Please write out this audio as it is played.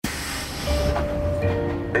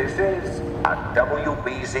a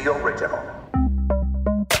WBZ original.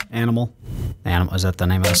 Animal. Is that the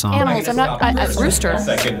name of the song? Animals. I'm not. Rooster.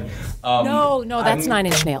 Second. No, that's 9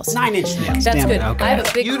 Inch Nails. 9 Inch Nails. That's Damn good. it, okay. I have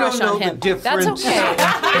a big crush on him. That's okay.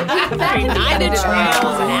 9 Inch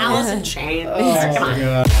Nails and Alice in Chains. Come on.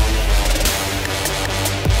 God.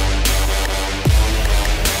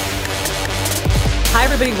 Hi,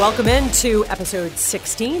 everybody. Welcome into episode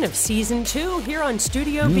 16 of season 2 here on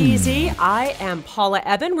Studio BZ. I am Paula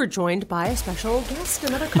Ebben. We're joined by a special guest,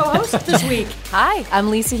 another co-host this week. Hi, I'm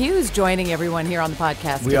Lisa Hughes, joining everyone here on the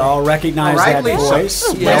podcast. We all recognize that Lisa.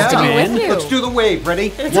 voice. Yeah. Welcome Nice to be in. with you. Let's do the wave. Ready?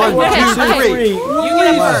 1, 2, 3.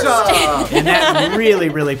 Lisa. And that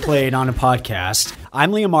really played on a podcast.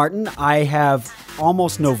 I'm Liam Martin. I have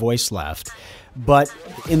almost no voice left. But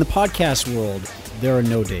in the podcast world, there are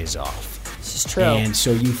no days off. This is true. And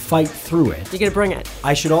so you fight through it. You're going to bring it.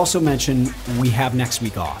 I should also mention we have next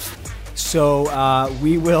week off. So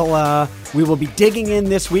we will be digging in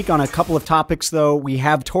this week on a couple of topics, though. We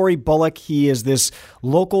have Tory Bullock. He is this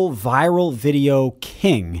local viral video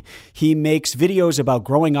king. He makes videos about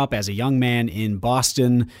growing up as a young man in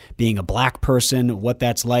Boston, being a black person, what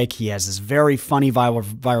that's like. He has this very funny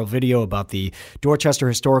viral video about the Dorchester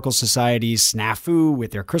Historical Society's snafu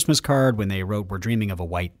with their Christmas card when they wrote, "We're dreaming of a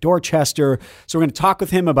white Dorchester." So we're going to talk with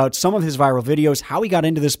him about some of his viral videos, how he got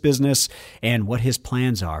into this business, and what his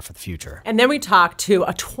plans are for the future. And then we talked to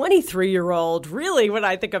a 23-year-old, really what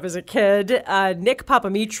I think of as a kid, Nick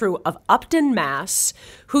Papamitrou of Upton, Mass.,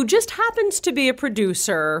 who just happens to be a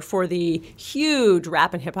producer for the huge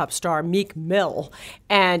rap and hip-hop star Meek Mill.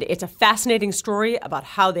 And it's a fascinating story about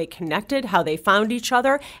how they connected, how they found each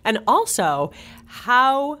other, and also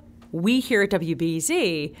how we here at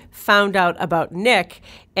WBZ found out about Nick,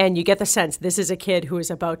 and you get the sense this is a kid who is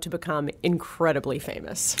about to become incredibly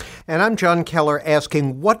famous. And I'm Jon Keller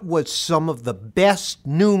asking, what was some of the best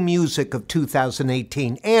new music of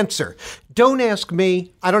 2018? Answer. Don't ask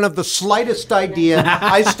me. I don't have the slightest idea.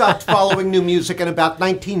 I stopped following new music in about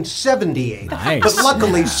 1978. Nice. But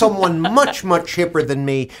luckily, someone much hipper than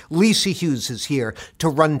me, Lisa Hughes, is here to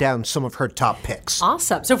run down some of her top picks.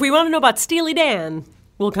 Awesome. So if we want to know about Steely Dan,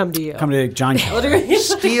 we'll come to you. Come to Jon Keller.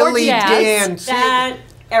 Steely Dan. That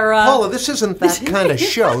era. Paula, this isn't that kind of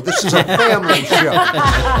show. This is a family show.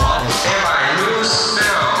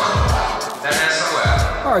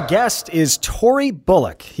 Our guest is Tory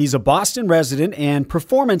Bullock. He's a Boston resident and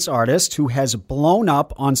performance artist who has blown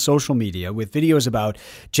up on social media with videos about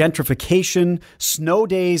gentrification, snow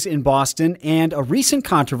days in Boston, and a recent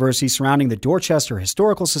controversy surrounding the Dorchester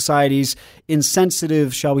Historical Society's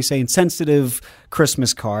insensitive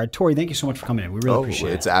Christmas card. Tory, thank you so much for coming in. We really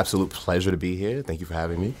appreciate it. It's an absolute pleasure to be here. Thank you for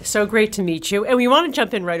having me. So great to meet you. And we want to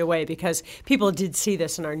jump in right away because people did see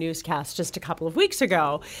this in our newscast just a couple of weeks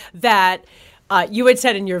ago that you had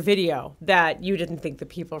said in your video that you didn't think the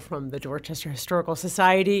people from the Dorchester Historical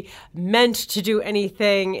Society meant to do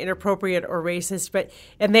anything inappropriate or racist,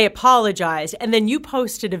 and they apologized. And then you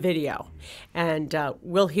posted a video, and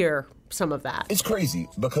we'll hear some of that. It's crazy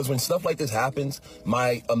because when stuff like this happens,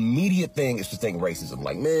 my immediate thing is to think racism.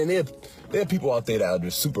 Like, man, there are people out there that are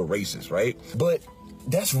just super racist, right? But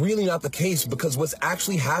that's really not the case because what's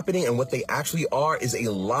actually happening and what they actually are is a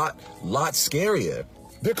lot scarier.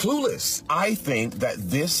 They're clueless. I think that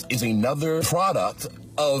this is another product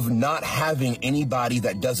of not having anybody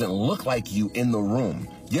that doesn't look like you in the room.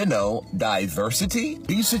 You know, diversity.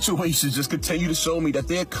 These situations just continue to show me that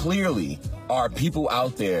there clearly are people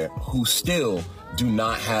out there who still do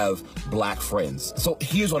not have black friends. So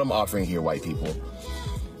here's what I'm offering here, white people.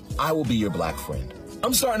 I will be your black friend.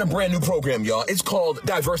 I'm starting a brand new program, y'all. It's called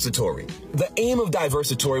Diversity Tory. The aim of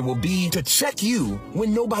Diversity Tory will be to check you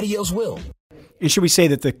when nobody else will. And should we say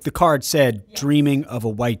that the card said, "Dreaming of a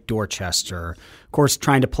white Dorchester," of course,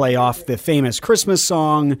 trying to play off the famous Christmas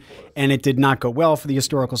song, and it did not go well for the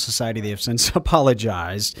Historical Society. They have since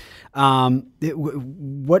apologized.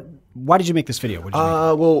 Why did you make this video? What did you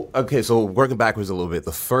make? Well, okay, so working backwards a little bit,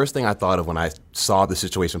 the first thing I thought of when I saw the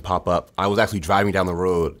situation pop up, I was actually driving down the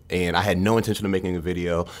road, and I had no intention of making a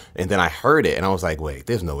video, and then I heard it, and I was like, wait,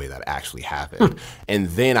 there's no way that actually happened. And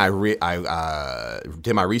then I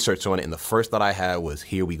did my research on it, and the first thought I had was,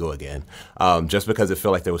 here we go again. Just because it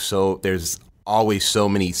felt like there's always so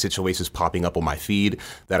many situations popping up on my feed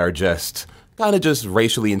that are just kind of just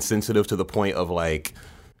racially insensitive to the point of like,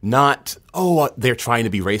 not, they're trying to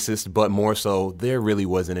be racist, but more so, there really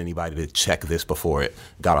wasn't anybody to check this before it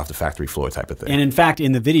got off the factory floor type of thing. And in fact,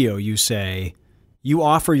 in the video, you say you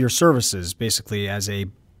offer your services basically as a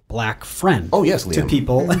black friend to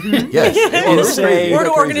people. Yes. Or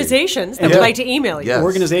to organizations that would like to email you. Yes.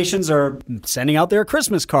 Organizations are sending out their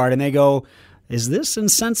Christmas card, and they go, is this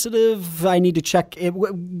insensitive? I need to check it.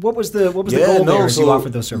 What was the goal there as you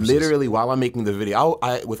offered those services? Literally, while I'm making the video,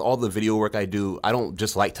 I with all the video work I do, I don't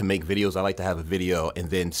just like to make videos. I like to have a video and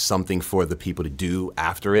then something for the people to do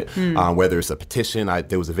after it. Whether it's a petition,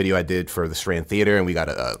 there was a video I did for the Strand Theater, and we got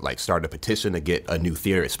to start a petition to get a new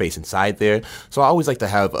theater space inside there. So I always like to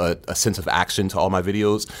have a sense of action to all my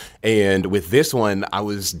videos. And with this one, I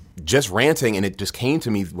was just ranting, and it just came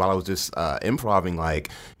to me while I was just improvising, like,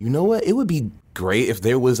 you know what? It would be great if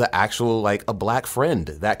there was an actual, a black friend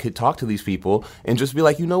that could talk to these people and just be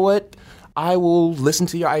like, you know what? I will listen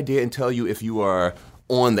to your idea and tell you if you are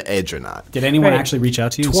on the edge or not. Did anyone actually reach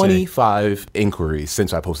out to you? 25 inquiries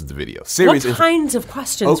since I posted the video. Serious. What kinds of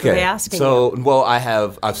questions were they asking you? Well,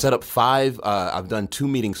 I've set up 5. I've done 2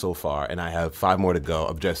 meetings so far, and I have 5 more to go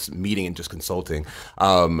of just meeting and just consulting.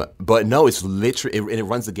 But no, it's literally, it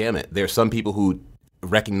runs the gamut. There are some people who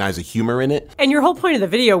recognize the humor in it. And your whole point of the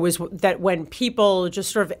video was that when people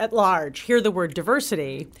just sort of at large hear the word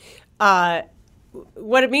diversity,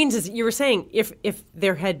 what it means is you were saying if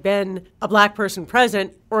there had been a black person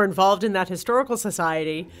present or involved in that historical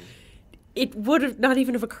society, it would have not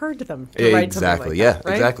even have occurred to them to write something like that,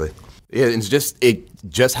 right? Exactly. Yeah, it's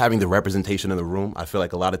just having the representation in the room. I feel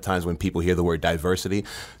like a lot of times when people hear the word diversity,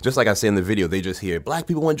 just like I say in the video, they just hear black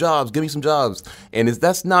people want jobs, give me some jobs, and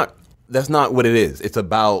that's not what it is. It's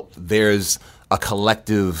about there's a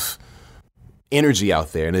collective energy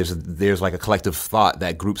out there, and there's like a collective thought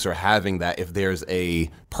that groups are having, that if there's a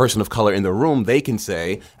person of color in the room, they can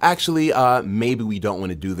say, actually, maybe we don't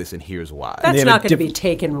want to do this, and here's why. That's not going to be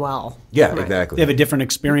taken well. Yeah, right. Exactly. They have a different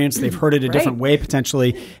experience. They've heard it a different way,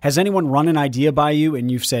 potentially. Has anyone run an idea by you, and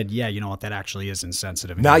you've said, yeah, you know what, that actually is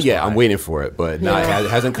insensitive? Not yet. I'm waiting for it, but it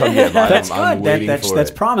hasn't come yet. That's I'm good.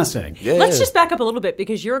 That's promising. Yeah. Let's just back up a little bit,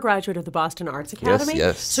 because you're a graduate of the Boston Arts Academy.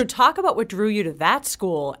 Yes. So talk about what drew you to that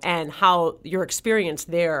school and how your experience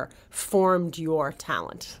there formed your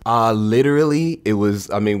talent. Literally, it was,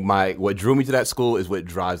 what drew me to that school is what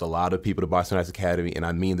drives a lot of people to Boston Arts Academy, and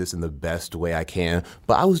I mean this in the best way I can,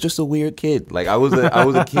 but I was just a weird kid. Like, I was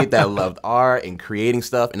a kid that loved art and creating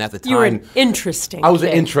stuff, and at the time... You were an interesting I was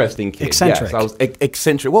kid. an interesting kid. Eccentric. Yes, I was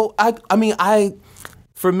eccentric. Well,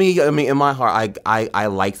 for me, in my heart, I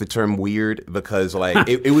like the term weird because,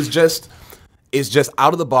 it was just... It's just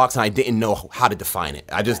out of the box, and I didn't know how to define it.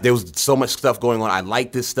 There was so much stuff going on. I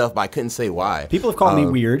liked this stuff, but I couldn't say why. People have called me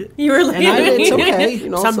weird. You were it's okay.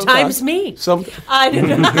 Sometimes me. I don't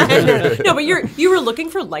know. No, but you were looking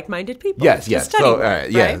for like-minded people. Yes. So, right?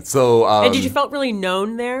 yeah. So, and did you felt really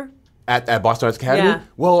known there at Boston Arts Academy? Yeah.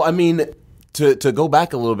 Well, To go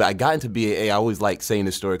back a little bit, I got into BAA. I always like saying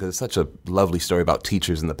this story because it's such a lovely story about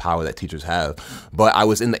teachers and the power that teachers have. But I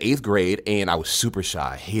was in the 8th grade, and I was super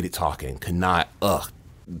shy, hated talking, could not,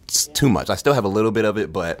 it's too much. I still have a little bit of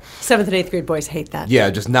it, but... 7th and 8th grade boys hate that. Yeah,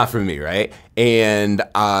 just not for me, right? And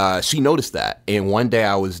she noticed that. And one day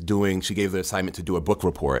she gave the assignment to do a book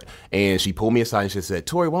report, and she pulled me aside and she said,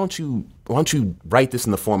 Tori, why don't you write this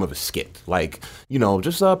in the form of a skit?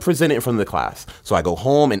 Just present it in front of the class. So I go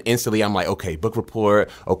home, and instantly I'm like, okay, book report,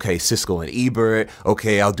 okay, Siskel and Ebert,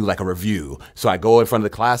 okay, I'll do a review. So I go in front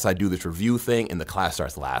of the class, I do this review thing, and the class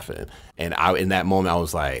starts laughing. And in that moment, I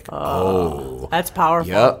was like, oh. That's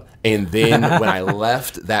powerful. Yep. And then when I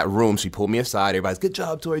left that room, she pulled me aside. Everybody's, good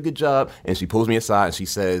job, Tori, good job. And she pulls me aside, and she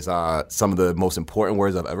says some of the most important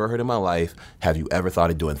words I've ever heard in my life. Have you ever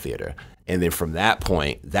thought of doing theater? And then from that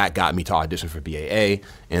point, that got me to audition for BAA,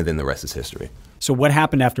 and then the rest is history. So what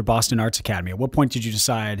happened after Boston Arts Academy? At what point did you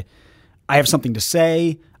decide, I have something to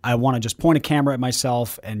say, I want to just point a camera at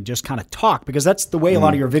myself and just kind of talk? Because that's the way a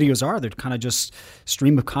lot of your videos are. They're kind of just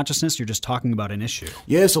stream of consciousness. You're just talking about an issue.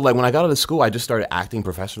 Yeah, so when I got out of school, I just started acting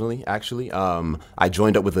professionally, actually. I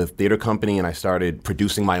joined up with a theater company, and I started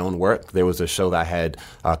producing my own work. There was a show that I had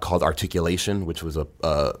called Articulation, which was a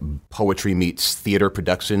poetry meets theater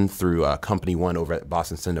production through Company One over at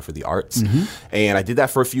Boston Center for the Arts. Mm-hmm. And I did that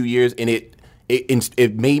for a few years, and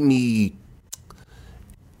it made me...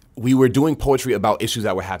 We were doing poetry about issues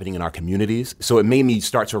that were happening in our communities. So it made me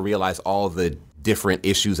start to realize all the different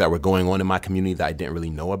issues that were going on in my community that I didn't really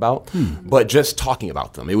know about, but just talking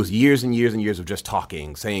about them. It was years and years and years of just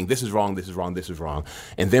talking, saying this is wrong, this is wrong, this is wrong.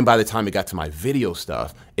 And then by the time it got to my video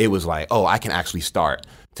stuff, it was like, oh, I can actually start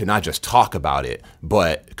to not just talk about it,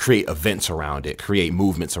 but create events around it, create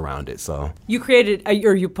movements around it. So you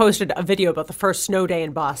posted a video about the first snow day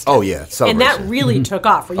in Boston. Oh yeah, and that really took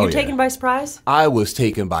off. Were you taken by surprise? I was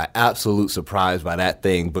taken by absolute surprise by that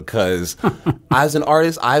thing because as an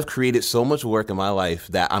artist, I've created so much work in my life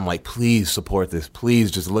that I'm like, please support this. Please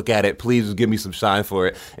just look at it. Please just give me some shine for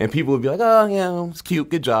it. And people would be like, oh, yeah, it's cute.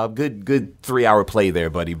 Good job. Good 3-hour play there,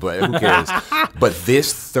 buddy. But who cares? But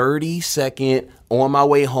this 30-second on my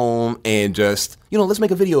way home and just, let's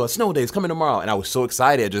make a video. A snow day is coming tomorrow. And I was so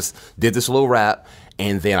excited. I just did this little rap.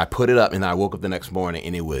 And then I put it up, and I woke up the next morning,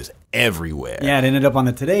 and it was everywhere. Yeah, it ended up on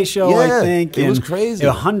the Today Show, I think. It was crazy.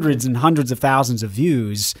 Hundreds and hundreds of thousands of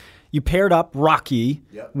views. You paired up Rocky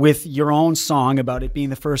with your own song about it being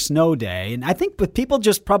the first snow day. And I think people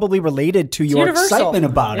just probably related to your excitement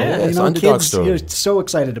about it. It's an underdog story. You're so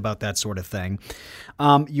excited about that sort of thing.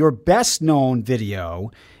 Your best known video,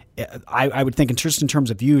 I would think, just in terms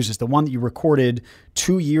of views, is the one that you recorded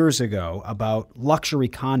 2 years ago about luxury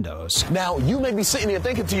condos. Now, you may be sitting here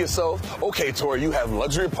thinking to yourself, okay, Tori, you have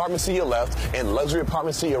luxury apartments to your left and luxury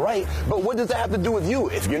apartments to your right, but what does that have to do with you?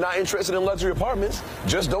 If you're not interested in luxury apartments,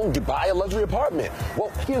 just don't buy a luxury apartment.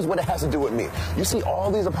 Well, here's what it has to do with me. You see all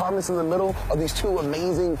these apartments in the middle of these two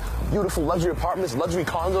amazing, beautiful luxury apartments, luxury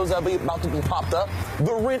condos that are about to be popped up?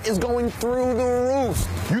 The rent is going through the roof.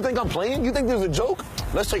 You think I'm playing? You think there's a joke?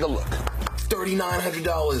 Let's take a look. $3,900,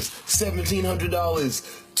 $1,700,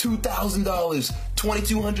 $2,000,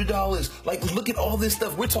 $2,200. Like, look at all this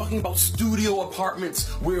stuff. We're talking about studio apartments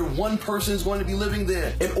where one person is going to be living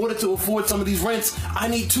there. In order to afford some of these rents, I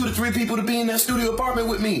need 2 to 3 people to be in that studio apartment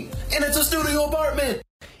with me. And it's a studio apartment.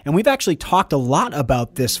 And we've actually talked a lot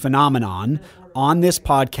about this phenomenon on this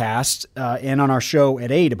podcast and on our show at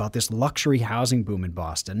 8 about this luxury housing boom in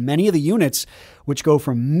Boston. Many of the units, which go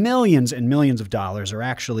for millions and millions of dollars, are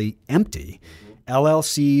actually empty.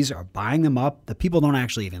 LLCs are buying them up. The people don't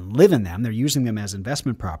actually even live in them. They're using them as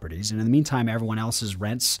investment properties. And in the meantime, everyone else's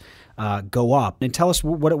rents go up. And tell us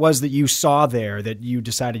what it was that you saw there that you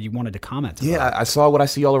decided you wanted to comment about. Yeah, I saw what I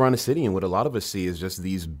see all around the city, and what a lot of us see is just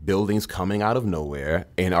these buildings coming out of nowhere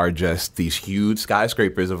and are just these huge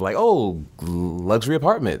skyscrapers of like, oh, luxury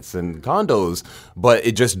apartments and condos. But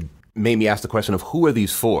it just made me ask the question of who are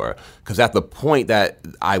these for? Because at the point that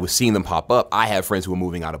I was seeing them pop up, I had friends who were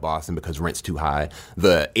moving out of Boston because rent's too high.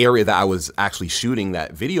 The area that I was actually shooting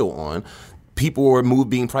that video on, people were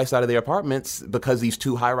being priced out of their apartments because these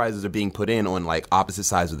 2 high-rises are being put in on like opposite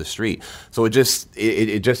sides of the street. So it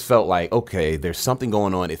just felt like, okay, there's something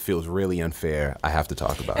going on. It feels really unfair. I have to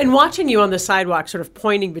talk about it. And watching you on the sidewalk sort of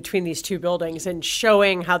pointing between these 2 buildings and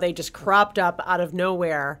showing how they just cropped up out of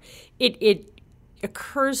nowhere, it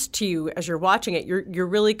occurs to you as you're watching it, you're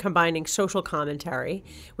really combining social commentary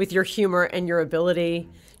with your humor and your ability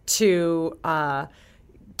to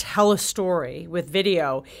tell a story with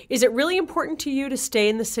video. Is it really important to you to stay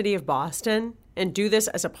in the city of Boston and do this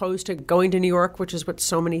as opposed to going to New York, which is what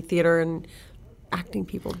so many theater and acting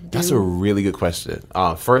people do? That's a really good question.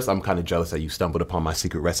 First, I'm kind of jealous that you stumbled upon my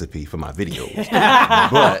secret recipe for my videos.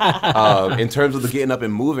 But in terms of the getting up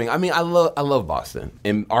and moving, I mean, I love Boston.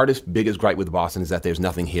 And artists' biggest gripe with Boston is that there's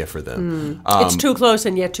nothing here for them. It's too close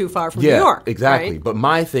and yet too far from New York. Exactly. Right? But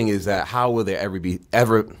my thing is that how will there ever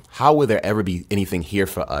be anything here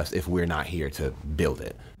for us if we're not here to build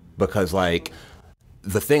it? Because like,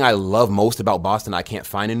 the thing I love most about Boston I can't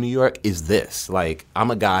find in New York is this. Like, I'm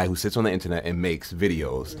a guy who sits on the internet and makes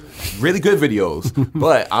videos, really good videos,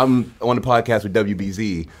 but I'm on the podcast with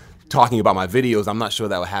WBZ talking about my videos. I'm not sure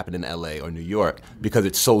that would happen in LA or New York because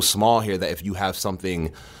it's so small here that if you have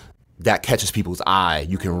something that catches people's eye,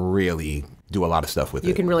 you can really do a lot of stuff with it.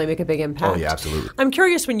 You can really make a big impact. Oh, yeah, absolutely. I'm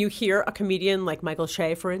curious, when you hear a comedian like Michael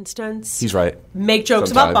Shea, for instance, he's right, make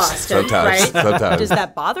jokes about Boston, right? Sometimes. Does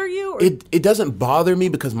that bother you? Or? It doesn't bother me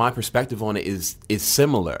because my perspective on it is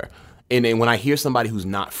similar. And when I hear somebody who's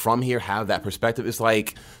not from here have that perspective, it's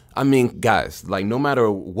like, I mean, guys, like no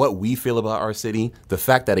matter what we feel about our city, the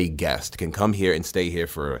fact that a guest can come here and stay here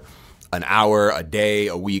for an hour, a day,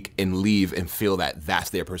 a week, and leave and feel that that's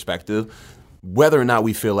their perspective, whether or not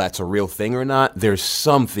we feel that's a real thing or not, there's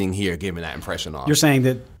something here giving that impression off. You're saying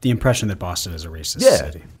that the impression that Boston is a racist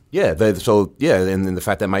city. Yeah, and then the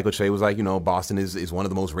fact that Michael Shea was like, Boston is one of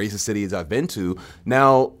the most racist cities I've been to.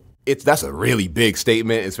 Now, that's a really big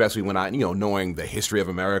statement, especially when I, knowing the history of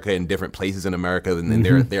America and different places in America and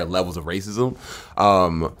their levels of racism.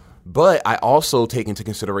 But I also take into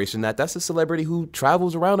consideration that that's a celebrity who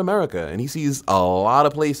travels around America and he sees a lot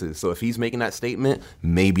of places. So if he's making that statement,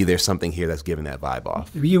 maybe there's something here that's giving that vibe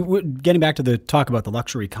off. Getting back to the talk about the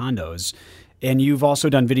luxury condos, and you've also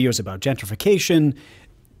done videos about gentrification.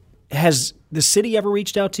 Has the city ever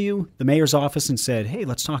reached out to you, the mayor's office, and said, hey,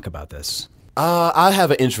 let's talk about this? I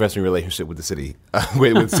have an interesting relationship with the city,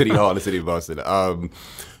 with City Hall and the city of Boston.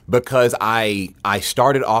 Because I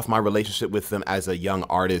started off my relationship with them as a young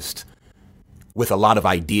artist with a lot of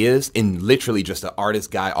ideas and literally just an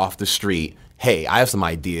artist guy off the street hey, I have some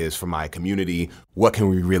ideas for my community. What can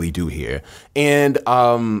we really do here? And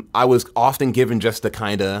I was often given just the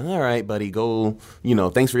kind of, all right, buddy, go,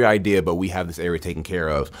 thanks for your idea, but we have this area taken care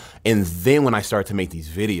of. And then when I started to make these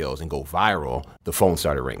videos and go viral, the phone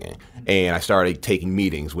started ringing. And I started taking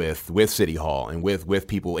meetings with City Hall and with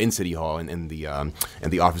people in City Hall and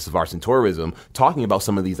the Office of Arts and Tourism, talking about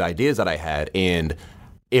some of these ideas that I had and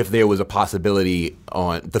if there was a possibility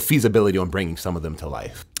on the feasibility on bringing some of them to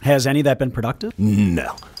life. Has any of that been productive?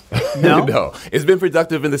 No. No? No. It's been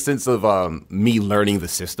productive in the sense of me learning the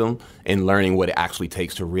system and learning what it actually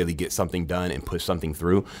takes to really get something done and push something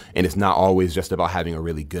through. And it's not always just about having a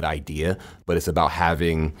really good idea, but it's about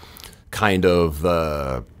having kind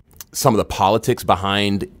of some of the politics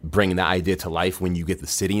behind bringing that idea to life when you get the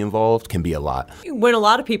city involved can be a lot. When a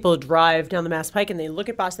lot of people drive down the Mass Pike and they look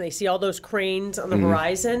at Boston, they see all those cranes on the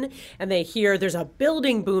horizon and they hear there's a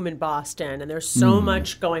building boom in Boston and there's so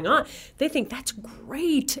much going on. They think that's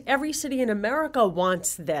great. Every city in America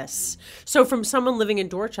wants this. So from someone living in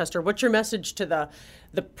Dorchester, what's your message to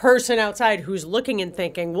the person outside who's looking and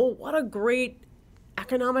thinking, well, what a great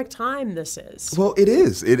economic time this is? Well, it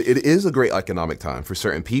is. It is a great economic time for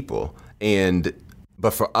certain people,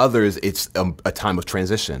 but for others, it's a time of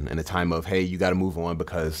transition and a time of, hey, you got to move on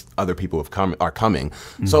because other people are coming.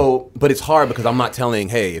 Mm-hmm. So, but it's hard because I'm not telling,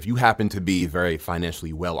 hey, if you happen to be very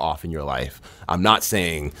financially well off in your life, I'm not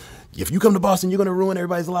saying, if you come to Boston, you're going to ruin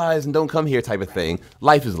everybody's lives and don't come here type of thing.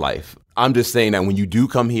 Life is life. I'm just saying that when you do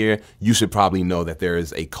come here, you should probably know that there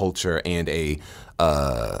is a culture and a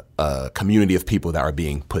community of people that are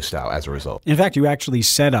being pushed out as a result. In fact, you actually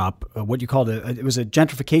set up what you called it was a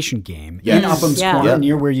gentrification game in Upham's Corner,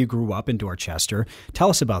 near where you grew up in Dorchester. Tell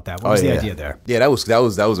us about that. What was the idea there? Yeah, that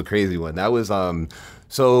was a crazy one. That was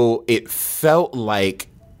so it felt like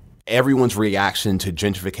everyone's reaction to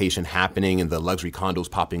gentrification happening and the luxury condos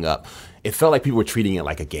popping up, it felt like people were treating it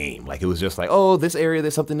like a game. Like it was just like, oh, this area,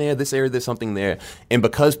 there's something there. This area, there's something there. And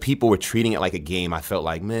because people were treating it like a game, I felt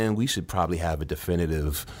like, man, we should probably have a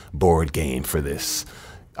definitive board game for this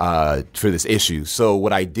issue. So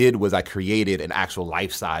what I did was I created an actual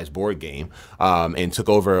life-size board game and took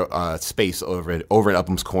over space over in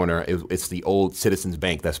Upham's Corner. It's the old Citizens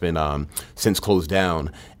Bank that's been since closed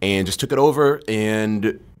down, and just took it over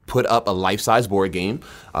and put up a life-size board game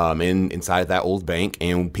inside that old bank,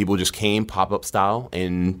 and people just came pop-up style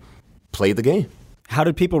and played the game. How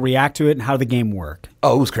did people react to it, and how did the game work?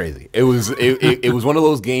 Oh, it was crazy. It was one of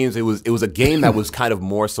those games. It was a game that was kind of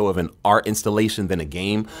more so of an art installation than a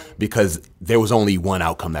game because there was only one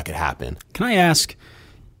outcome that could happen. Can I ask,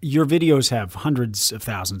 your videos have hundreds of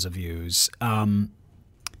thousands of views.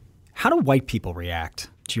 How do white people react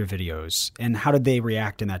to your videos, and how did they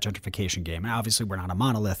react in that gentrification game? And obviously, we're not a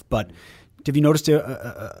monolith, but have you noticed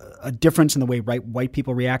a difference in the way white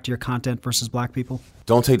people react to your content versus black people?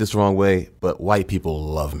 Don't take this the wrong way, but white people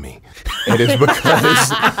love me. And it's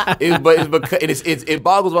because it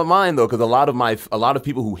boggles my mind though, because a lot of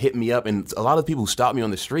people who hit me up and a lot of people who stop me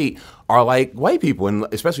on the street are like white people, and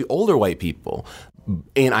especially older white people.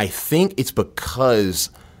 And I think it's because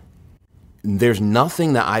there's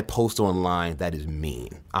nothing that I post online that is mean.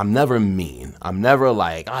 I'm never mean. I'm never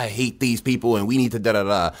like, I hate these people and we need to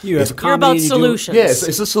da-da-da. You're about solutions. Yes,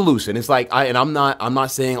 it's a solution. It's like, I'm not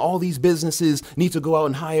saying all these businesses need to go out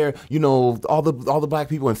and hire, all the black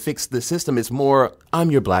people and fix the system. It's more, I'm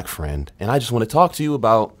your black friend and I just want to talk to you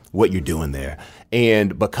about what you're doing there.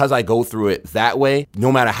 And because I go through it that way,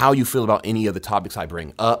 no matter how you feel about any of the topics I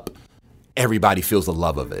bring up, everybody feels the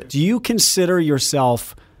love of it. Do you consider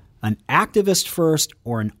yourself an activist first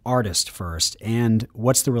or an artist first? And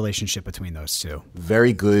what's the relationship between those two?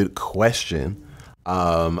 Very good question.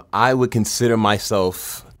 I would consider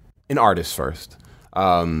myself an artist first.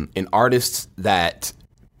 An artist that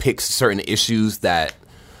picks certain issues that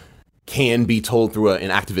can be told through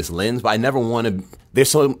an activist lens, but I never want to. There's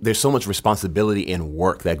so much responsibility and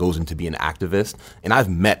work that goes into being an activist, and I've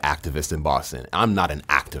met activists in Boston. I'm not an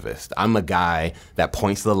activist. I'm a guy that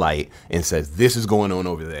points the light and says, this is going on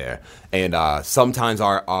over there. And sometimes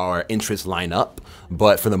our interests line up,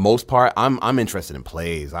 but for the most part, I'm interested in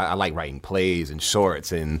plays. I like writing plays and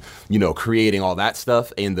shorts and, creating all that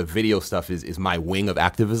stuff, and the video stuff is my wing of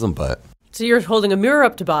activism. But so you're holding a mirror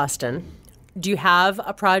up to Boston. Do you have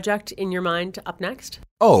a project in your mind up next?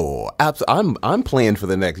 Oh, absolutely. I'm planned for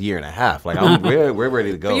the next year and a half. Like we're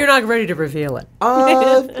ready to go. But you're not ready to reveal it.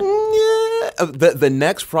 The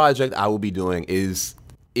next project I will be doing is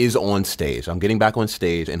on stage. I'm getting back on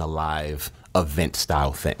stage in a live event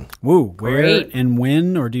style thing. Woo, where Great. and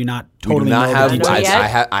when, or do you not We do totally not know have. the details?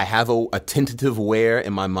 I have a tentative where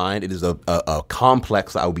in my mind. It is a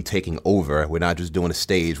complex I will be taking over. We're not just doing a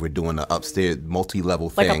stage. We're doing an upstairs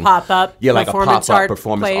multi-level Like thing. a pop-up, Yeah, like a performance pop-up art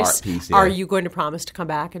performance place. art piece. Yeah. Are you going to promise to come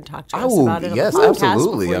back and talk to us Oh, about it? On yes, the podcast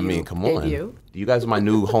absolutely. before I mean, you come on. debut? You guys are my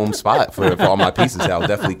new home spot for all my pieces. I'll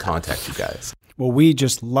definitely contact you guys. Well, we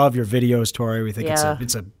just love your videos, Tori. We think Yeah.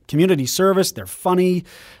 it's a community service. They're funny.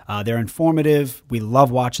 They're informative. We love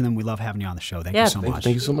watching them. We love having you on the show. Thank you so much.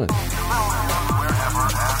 Thank you so much.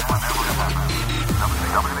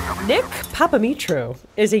 Nick Papamitrou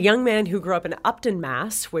is a young man who grew up in Upton,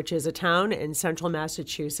 Mass., which is a town in central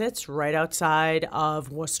Massachusetts, right outside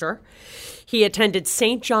of Worcester. He attended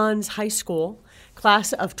St. John's High School,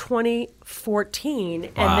 class of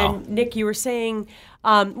 2014. And then, Nick, you were saying,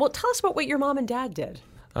 well, tell us about what your mom and dad did.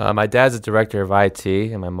 My dad's a director of IT,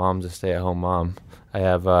 and my mom's a stay-at-home mom. I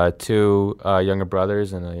have 2 younger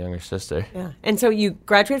brothers and a younger sister. Yeah. And so you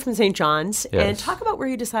graduated from St. John's. Yes. And talk about where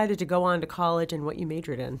you decided to go on to college and what you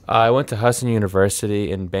majored in. I went to Hudson University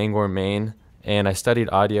in Bangor, Maine, and I studied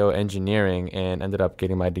audio engineering and ended up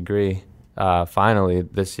getting my degree finally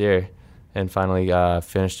this year, and finally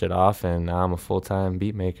finished it off, and now I'm a full-time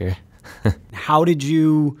beat maker. How did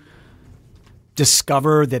you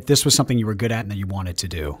discover that this was something you were good at and that you wanted to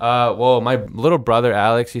do? Well, my little brother,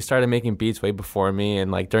 Alex, he started making beats way before me. And,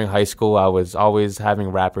 like, during high school, I was always having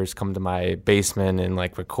rappers come to my basement and,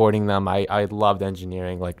 like, recording them. I loved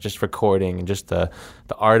engineering, like, just recording and just the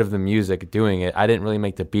art of the music, doing it. I didn't really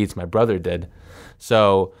make the beats. My brother did.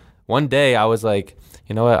 So one day I was like,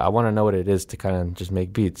 you know what? I want to know what it is to kind of just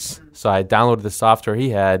make beats. So I downloaded the software he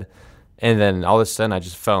had. And then all of a sudden, I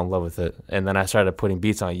just fell in love with it. And then I started putting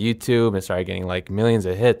beats on YouTube and started getting like millions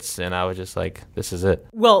of hits. And I was just like, this is it.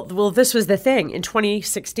 Well, this was the thing. In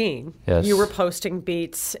 2016, Yes. you were posting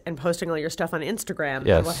beats and posting all your stuff on Instagram.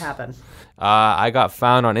 Yes. And what happened? I got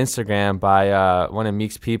found on Instagram by one of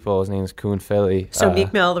Meek's people. His name is Coon Philly. So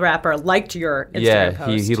Meek Mill, the rapper, liked your Instagram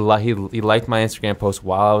post. He liked my Instagram post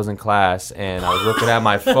while I was in class, and I was looking at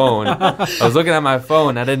my phone.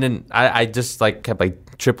 I just like kept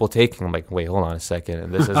like triple taking. I'm like, wait, hold on a second,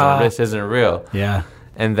 and this isn't real. Yeah.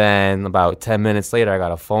 And then about 10 minutes later, I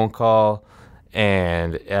got a phone call,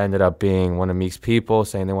 and it ended up being one of Meek's people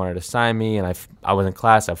saying they wanted to sign me. And I was in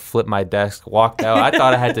class. I flipped my desk, walked out. I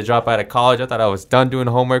thought I had to drop out of college. I thought I was done doing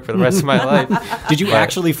homework for the rest of my life. Did you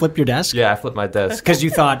actually flip your desk? Yeah, I flipped my desk. Because you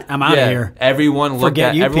thought, I'm out of here. Everyone looked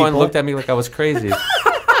people. looked at me like I was crazy.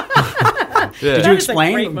 Yeah. Did you is a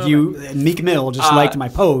great explain? moment. Meek Mill just liked my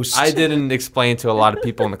post. I didn't explain to a lot of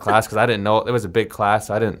people in the class because I didn't know. It was a big class,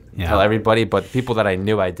 so I didn't tell everybody, but people that I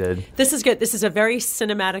knew, I did. This is good. This is a very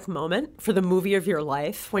cinematic moment for the movie of your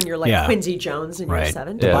life when you're like Quincy Jones in your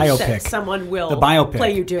 70s. The biopic. Someone will The biopic.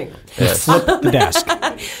 play you doing it. Yes. Flip the desk.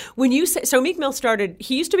 When you say, so Meek Mill started,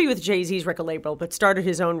 he used to be with Jay-Z's record label, but started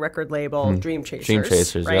his own record label, Dream Chasers. Dream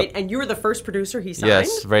Chasers, right? yep. And you were the first producer he signed?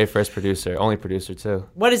 Yes, very first producer, only producer too.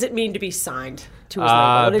 What does it mean to be signed to his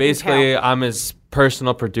label? What did it Basically, entail? I'm his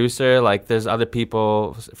personal producer. Like, there's other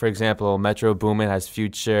people. For example, Metro Boomin has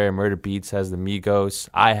Future, Murder Beats has the Migos.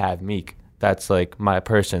 I have Meek. That's like my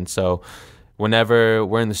person. So whenever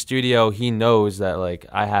we're in the studio, he knows that like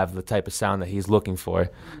I have the type of sound that he's looking for.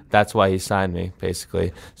 That's why he signed me,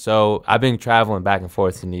 basically. So I've been traveling back and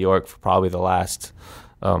forth to New York for probably the last,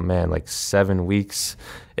 like 7 weeks.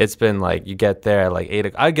 It's been like you get there at like 8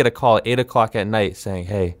 o'clock. I get a call at 8 o'clock at night saying,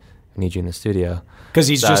 hey, I need you in the studio. Because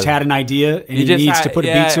he's just had an idea and he just needs to put a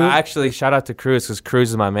beat to it? Actually, shout out to Cruz because Cruz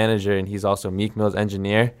is my manager and he's also Meek Mill's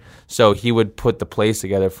engineer. So he would put the plays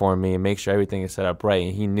together for me and make sure everything is set up right.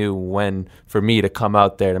 And he knew when for me to come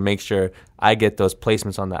out there to make sure I get those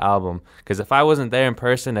placements on the album. Because if I wasn't there in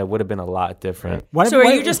person, it would have been a lot different. So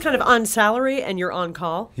are you just kind of on salary and you're on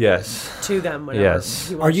call? Yes. To them whenever Yes.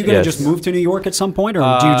 he wants Are you to? going to just move to New York at some point,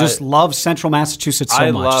 or do you just love Central Massachusetts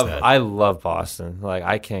so much? I love Boston. Like,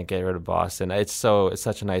 I can't get rid of Boston. It's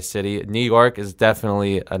such a nice city. New York is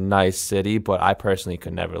definitely a nice city, but I personally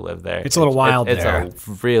could never live there. It's a little wild there.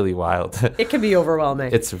 It's really wild. It can be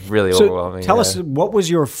overwhelming. It's really overwhelming. Tell us, what was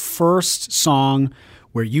your first song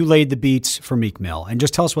where you laid the beats for Meek Mill? And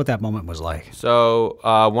just tell us what that moment was like. So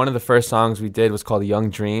one of the first songs we did was called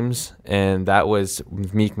Young Dreams, and that was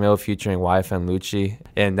Meek Mill featuring YFN Lucci.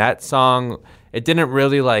 And that song, it didn't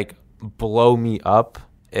really like blow me up.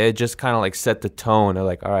 It just kind of like set the tone of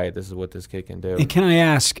like, all right, this is what this kid can do. And can I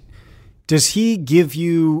ask, does he give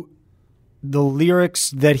you the lyrics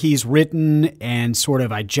that he's written and sort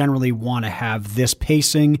of, I generally want to have this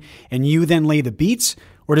pacing, and you then lay the beats?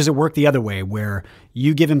 Or does it work the other way where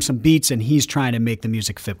you give him some beats and he's trying to make the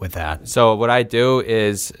music fit with that? So what I do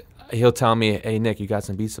is he'll tell me, hey, Nick, you got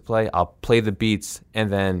some beats to play? I'll play the beats.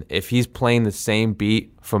 And then if he's playing the same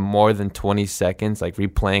beat for more than 20 seconds, like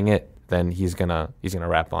replaying it, then he's gonna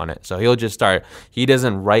rap on it. So he'll just start. He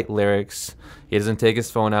doesn't write lyrics. He doesn't take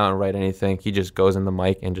his phone out and write anything. He just goes in the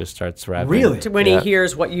mic and just starts rapping. Really? When he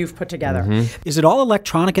hears what you've put together. Mm-hmm. Is it all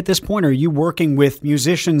electronic at this point, or are you working with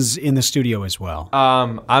musicians in the studio as well?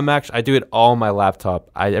 I do it all on my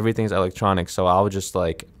laptop. Everything's electronic, so I'll just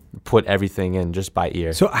like put everything in just by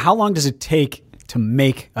ear. So how long does it take to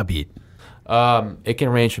make a beat? It can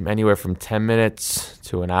range from anywhere from 10 minutes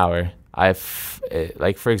to an hour.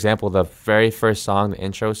 Like, for example, the very first song, the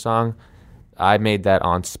intro song, I made that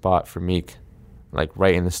on spot for Meek, like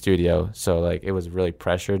right in the studio. So like it was really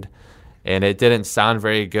pressured, and it didn't sound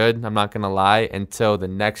very good, I'm not gonna lie, until the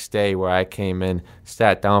next day where I came in,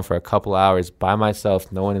 sat down for a couple hours by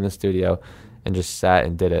myself, no one in the studio, and just sat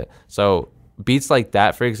and did it. So beats like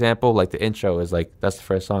that, for example, like the intro is like, that's the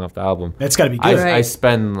first song off the album. That's got to be good. I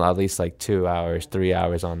spend at least like 2 hours, 3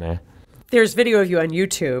 hours on there. There's video of you on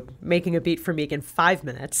YouTube making a beat for Meek in 5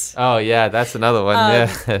 minutes. Oh, yeah, that's another one,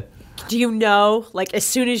 yeah. Do you know, like, as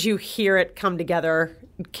soon as you hear it come together,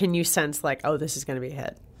 can you sense, like, oh, this is going to be a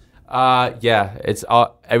hit? Yeah,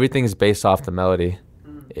 everything is based off the melody.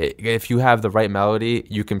 If you have the right melody,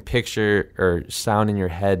 you can picture or sound in your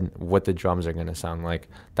head what the drums are going to sound like.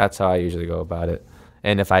 That's how I usually go about it.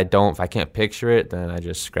 And if I can't picture it, then I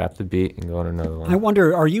just scrap the beat and go on another one. I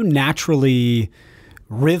wonder, are you naturally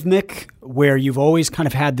rhythmic, where you've always kind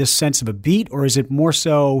of had this sense of a beat, or is it more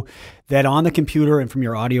so that on the computer and from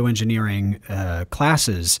your audio engineering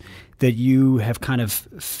classes that you have kind of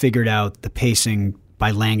figured out the pacing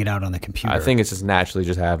by laying it out on the computer? I think it's just naturally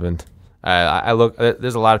just happened.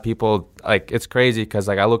 There's a lot of people, like, it's crazy because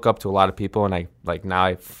like I look up to a lot of people, and now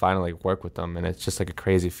I finally work with them, and it's just like a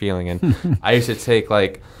crazy feeling. And I used to take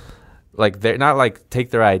like they're not like take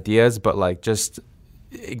their ideas, but like just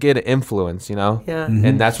get an influence, you know? Yeah. Mm-hmm.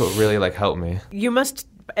 And that's what really like helped me. You must,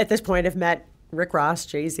 at this point, have met Rick Ross,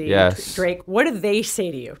 Jay-Z, Yes. Drake. What do they say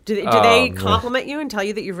to you? Do they compliment you and tell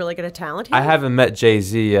you that you've really got a talent here? I haven't met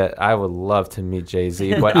Jay-Z yet. I would love to meet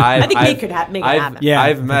Jay-Z, but I think he could make it happen. Yeah,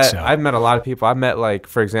 I've I met a lot of people. I met, like,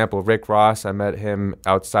 for example, Rick Ross. I met him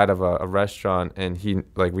outside of a restaurant, and he,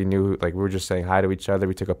 like, we were just saying hi to each other.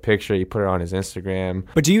 We took a picture. He put it on his Instagram.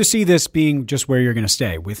 But do you see this being just where you're going to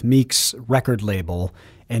stay with Meek's record label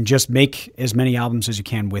and just make as many albums as you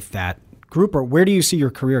can with that group, or where do you see your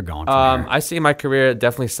career going from here? I see my career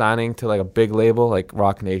definitely signing to like a big label like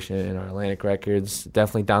Rock Nation or Atlantic Records,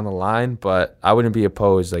 definitely down the line, but I wouldn't be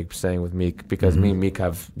opposed like staying with Meek, because me and Meek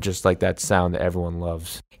have just like that sound that everyone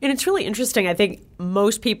loves. And it's really interesting. I think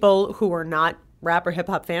most people who are not rap or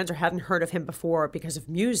hip-hop fans or hadn't heard of him before because of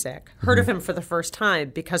music, heard of him for the first time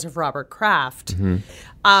because of Robert Kraft.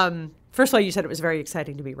 First of all, you said it was very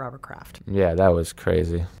exciting to meet Robert Kraft. Yeah, that was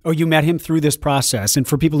crazy. Oh, you met him through this process. And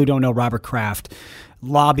for people who don't know, Robert Kraft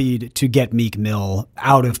lobbied to get Meek Mill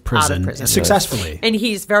out of prison successfully. And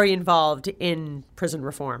he's very involved in prison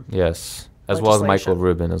reform. Yes, as well as Michael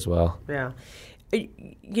Rubin as well. Yeah.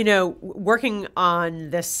 You know, working on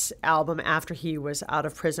this album after he was out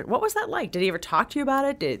of prison, what was that like? Did he ever talk to you about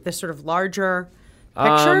it? Did this sort of larger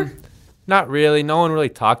picture? Not really. No one really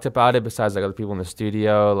talked about it besides like other people in the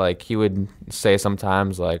studio. Like he would say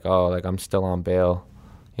sometimes like, oh, like I'm still on bail,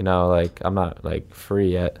 you know, like I'm not like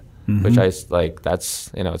free yet, which I like,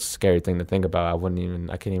 that's, you know, it's a scary thing to think about.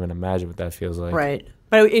 I can't even imagine what that feels like. Right.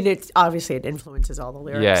 But it's obviously it influences all the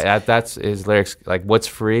lyrics. Yeah, that's his lyrics. Like "What's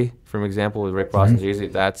Free," for example, with Rick Ross and Jay-Z.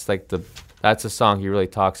 That's like that's a song he really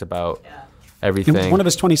talks about everything. And one of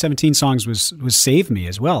his 2017 songs was "Save Me"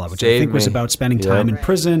 as well, which I think was about spending time in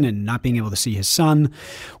prison and not being able to see his son.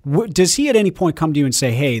 Does he at any point come to you and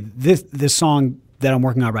say, "Hey, this song that I'm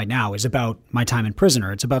working on right now is about my time in prison,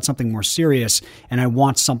 or it's about something more serious, and I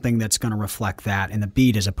want something that's going to reflect that in the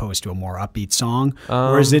beat as opposed to a more upbeat song"?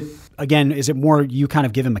 Or is it more you kind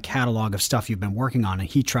of give him a catalog of stuff you've been working on and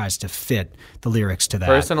he tries to fit the lyrics to that?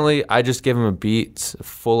 Personally, I just give him a beat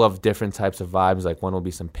full of different types of vibes. Like one will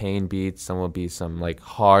be some pain beats, some will be some like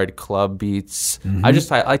hard club beats. I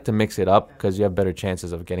like to mix it up because you have better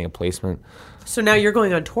chances of getting a placement. So now you're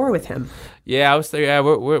going on tour with him. Yeah,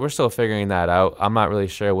 we're still figuring that out. I'm not really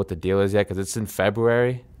sure what the deal is yet because it's in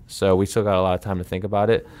February, so we still got a lot of time to think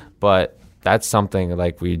about it. But that's something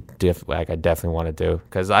like I definitely want to do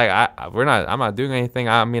because I'm not doing anything.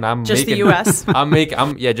 I mean, I'm just making, the U.S.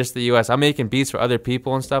 Just the U.S. I'm making beats for other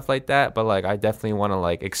people and stuff like that. But like, I definitely want to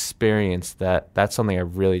like experience that. That's something I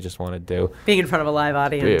really just want to do. Being in front of a live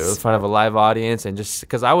audience. In front of a live audience, and just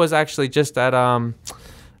because I was actually just at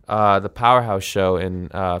the Powerhouse show in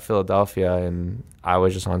Philadelphia, and I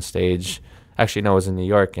was just on stage Actually, no, it was in New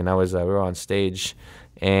York, and we were on stage,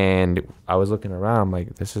 and I was looking around. I'm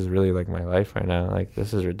like, this is really like my life right now. Like,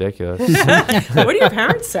 this is ridiculous. What do your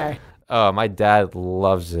parents say? Oh, my dad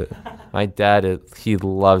loves it. My dad, he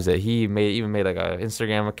loves it. He even made like an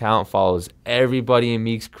Instagram account, follows everybody in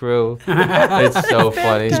Meek's crew. It's so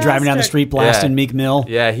funny. He's driving down the street blasting Meek Mill.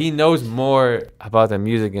 Yeah, he knows more about the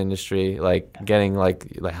music industry, like getting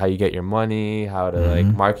like how you get your money, how to like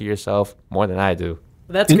market yourself, more than I do.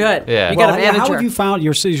 That's good. Yeah. You got a manager. How have you found,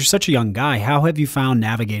 you're such a young guy, how have you found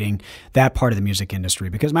navigating that part of the music industry?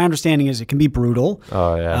 Because my understanding is it can be brutal.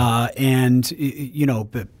 Oh, yeah. And, you know,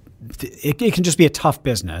 it can just be a tough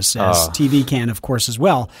business, as TV can, of course, as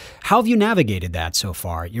well. How have you navigated that so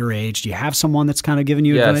far at your age? Do you have someone that's kind of giving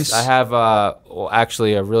you advice? Yes, I have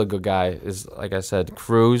actually a really good guy. Is like I said,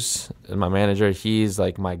 Cruz, my manager. He's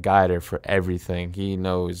like my guider for everything. He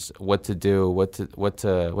knows what to do, what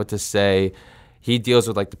to say. He deals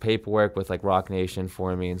with like the paperwork with like Rock Nation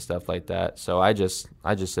for me and stuff like that. So I just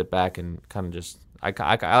sit back and kind of just I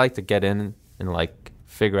like to get in and like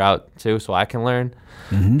figure out too, so I can learn.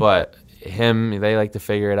 But they like to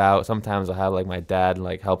figure it out. Sometimes I'll have like my dad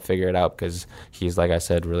like help figure it out because he's, like I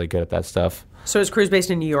said, really good at that stuff. So is Cruz based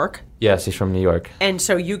in New York? Yes, he's from New York. And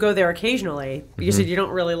so you go there occasionally. You said you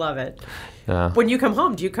don't really love it. When you come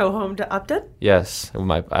home, do you go home to Upton? Yes, with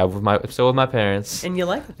my parents. And you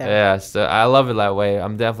like it there? Yeah, so I love it that way.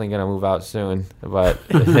 I'm definitely gonna move out soon, but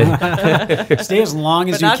stay as long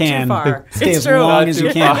as you not can. Too far. Stay it's as true. long as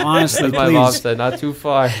you can. Honestly, as my mom said, not too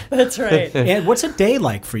far. That's right. And what's a day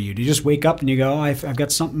like for you? Do you just wake up and you go, I've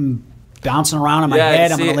got something bouncing around in my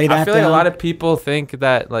head. I'm going to lay that down. I feel like a lot of people think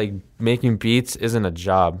that like making beats isn't a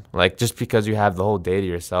job. Like just because you have the whole day to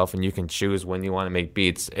yourself and you can choose when you want to make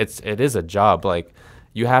beats, it is a job. Like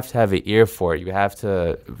you have to have an ear for it. You have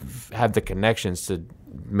to have the connections to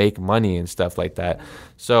make money and stuff like that.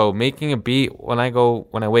 So making a beat, when I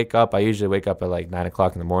wake up, I usually wake up at like 9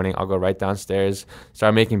 o'clock in the morning. I'll go right downstairs,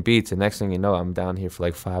 start making beats, and next thing you know, I'm down here for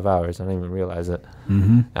like 5 hours. I don't even realize it.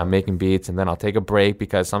 I'm making beats, and then I'll take a break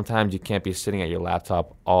because sometimes you can't be sitting at your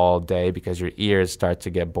laptop all day because your ears start to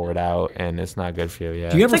get bored out, and it's not good for you. Yeah.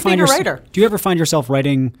 Do you ever find yourself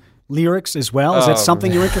writing lyrics as well? Is that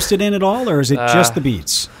something you're interested in at all, or is it just the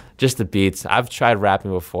beats? Just the beats. I've tried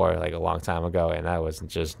rapping before, like a long time ago, and that was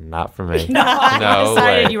just not for me. No decided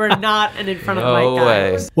way. You were not an in front of the mic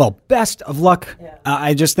guy. Well, best of luck. Yeah.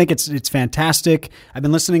 I just think it's fantastic. I've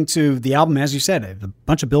been listening to the album, as you said, a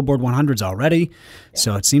bunch of Billboard 100s already,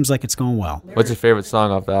 so it seems like it's going well. What's your favorite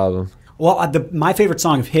song off the album? Well, my favorite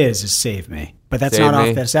song of his is Save Me, but that's not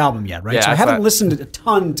off this album yet, right? Yeah, so I haven't listened a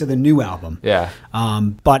ton to the new album. Yeah.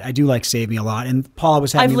 But I do like Save Me a lot, and Paula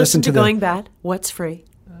was having me listen to Going Bad. What's free?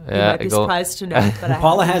 You might be surprised to know that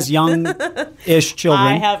Paula has young-ish children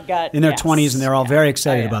I have got, in their 20s, and they're all very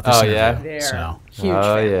excited about this interview. Yeah? They're so. huge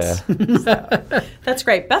fans. So, that's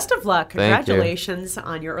great. Best of luck. Thank Congratulations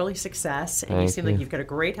on your early success. And you seem like you've got a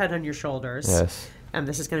great head on your shoulders. Yes. And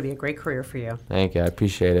this is going to be a great career for you. Thank you. I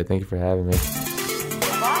appreciate it. Thank you for having me.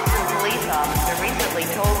 The Boston police officer recently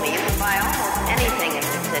told me you can buy almost anything in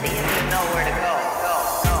the city if you know where to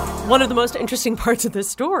go. One of the most interesting parts of this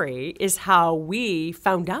story is how we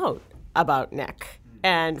found out about Nick.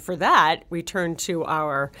 And for that, we turn to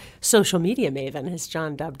our social media maven, as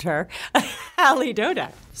John dubbed her, Ali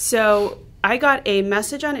Doda. So I got a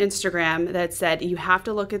message on Instagram that said, you have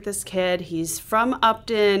to look at this kid. He's from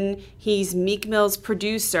Upton. He's Meek Mill's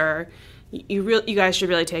producer. You guys should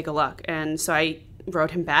really take a look. And so I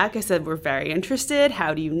wrote him back. I said, we're very interested.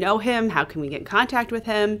 How do you know him? How can we get in contact with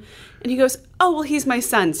him? And he goes, oh, well, he's my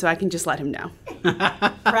son, so I can just let him know.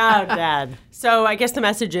 Proud dad. So I guess the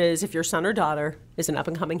message is, if your son or daughter is an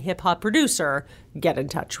up-and-coming hip-hop producer, get in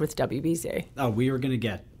touch with WBZ. Oh, we are going to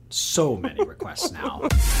get so many requests now.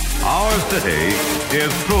 Our city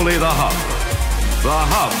is truly the hub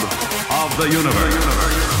of the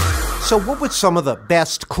universe. So what was some of the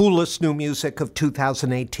best, coolest new music of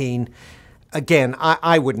 2018? Again,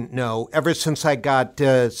 I wouldn't know. Ever since I got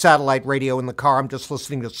satellite radio in the car, I'm just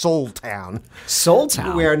listening to Soul Town. Soul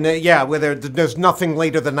Town? Where there's nothing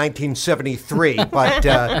later than 1973. But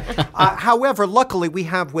however, luckily we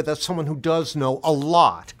have with us someone who does know a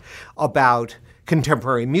lot about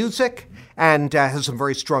contemporary music and has some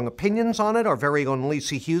very strong opinions on it, our very own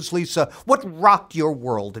Lisa Hughes. Lisa, what rocked your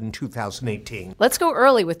world in 2018? Let's go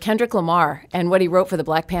early with Kendrick Lamar and what he wrote for the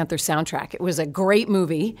Black Panther soundtrack. It was a great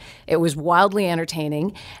movie. It was wildly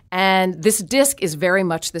entertaining. And this disc is very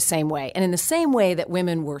much the same way. And in the same way that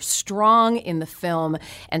women were strong in the film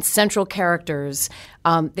and central characters,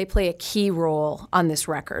 they play a key role on this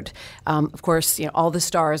record. Of course, All the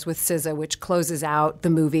Stars with SZA, which closes out the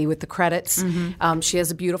movie with the credits. She has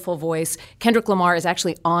a beautiful voice. Kendrick Lamar is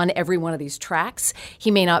actually on every one of these tracks.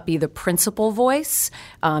 He may not be the principal voice.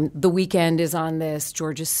 The Weeknd is on this.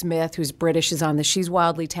 Georgia Smith, who's British, is on this. She's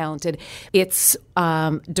wildly talented. It's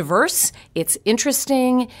diverse. It's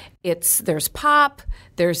interesting. There's pop.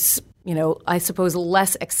 There's I suppose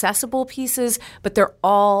less accessible pieces, but they're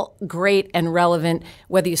all great and relevant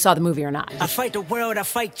whether you saw the movie or not. I fight the world, I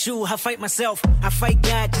fight you, I fight myself, I fight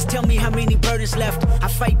God, just tell me how many burdens left. I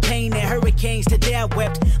fight pain and hurricanes, today I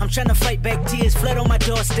wept. I'm trying to fight back tears, flood on my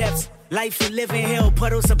doorsteps. Life you live in hell,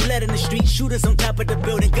 puddles of blood in the street, shooters on top of the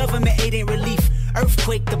building, government aid ain't relief.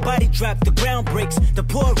 Earthquake, the body drop, the ground breaks, the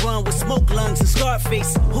poor run with smoke lungs and scarred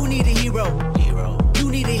face. Who need a hero?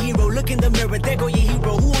 You need a hero, look in the mirror, there go your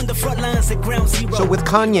hero. Who on the front lines at ground zero? So with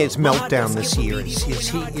Kanye's meltdown this year,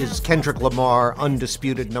 is Kendrick Lamar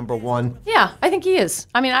undisputed number one? Yeah, I think he is.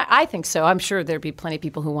 I mean, I think so. I'm sure there'd be plenty of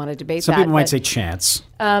people who want to debate that. Some people might say Chance.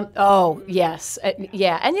 Oh, yes.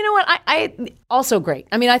 Yeah. And you know what? I also great.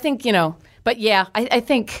 I mean, I think, but yeah, I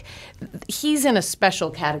think he's in a special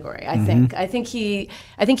category. I think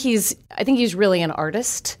he's really an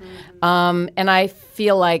artist. And I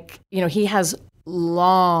feel like, he has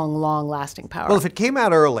long lasting power. Well, if it came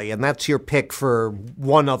out early, and that's your pick for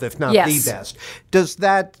one of, if not the best, does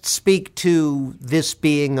that speak to this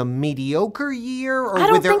being a mediocre year? Or I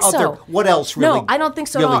don't think so. What else really? No, I don't think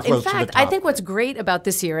so at all. In fact, I think what's great about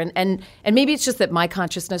this year, and maybe it's just that my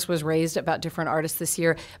consciousness was raised about different artists this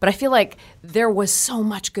year, but I feel like there was so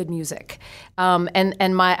much good music. And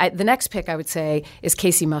the next pick I would say is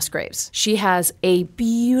Casey Musgraves. She has a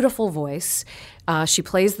beautiful voice. She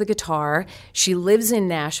plays the guitar. She lives in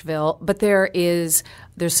Nashville, but there's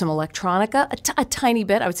some electronica, a tiny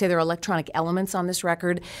bit. I would say there are electronic elements on this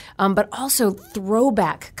record, but also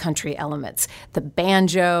throwback country elements. The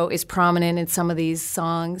banjo is prominent in some of these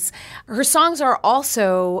songs. Her songs are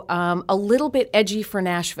also a little bit edgy for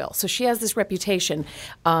Nashville, so she has this reputation.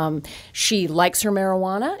 She likes her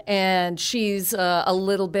marijuana, and she's a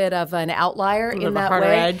little bit of an outlier in that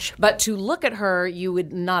way. Edge. But to look at her, you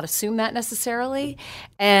would not assume that necessarily.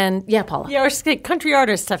 And yeah, Paula. Yeah, country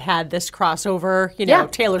artists have had this crossover,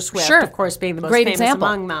 Taylor Swift, of course, being the most Great famous example.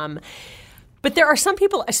 among them. But there are some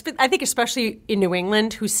people, I think especially in New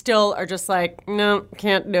England, who still are just like, no,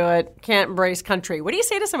 can't do it, can't embrace country. What do you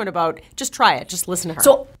say to someone about, just try it, just listen to her?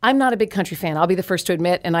 So I'm not a big country fan. I'll be the first to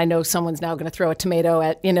admit, and I know someone's now going to throw a tomato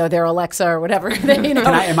at, their Alexa or whatever.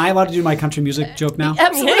 Am I allowed to do my country music joke now?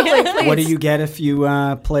 Absolutely, please. What do you get if you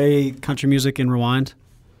play country music in Rewind?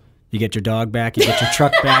 You get your dog back, you get your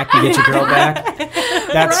truck back, you get your girl back.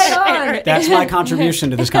 That's my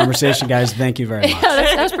contribution to this conversation, guys. Thank you very much.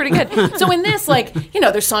 Yeah, that was pretty good. So in this,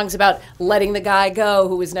 there's songs about letting the guy go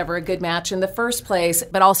who was never a good match in the first place,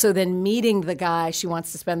 but also then meeting the guy she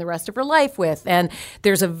wants to spend the rest of her life with. And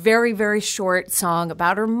there's a very, very short song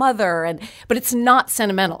about her mother, but it's not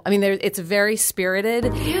sentimental. I mean, it's very spirited.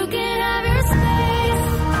 You can have your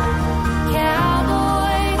space, cowboy.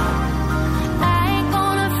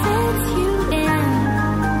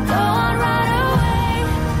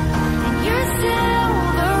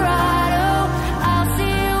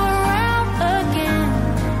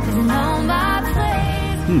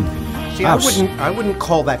 See, I wouldn't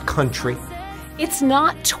call that country. It's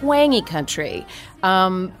not twangy country,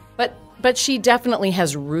 but she definitely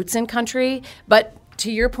has roots in country. But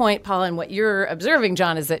to your point, Paula, and what you're observing,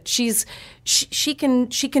 John, is that she can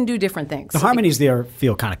do different things. The harmonies there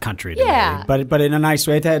feel kind of country to me, but in a nice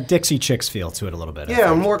way. It had Dixie Chicks feel to it a little bit.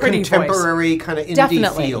 Yeah, more pretty contemporary kind of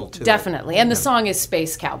indie feel to it. Definitely. And the song is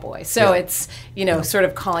Space Cowboy, so it's sort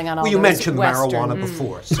of calling on all those you mentioned Western, marijuana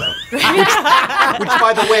before, so which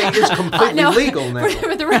by the way is completely legal now.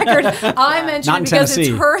 For the record, I mentioned it because it's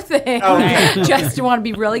her thing. Okay. Just want to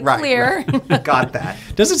be really clear. Right. Got that.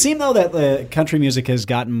 Does it seem though that the country music has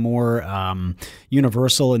gotten more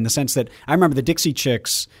universal in the sense that I remember the Dixie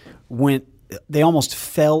Chicks they almost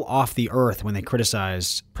fell off the earth when they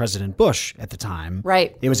criticized President Bush at the time.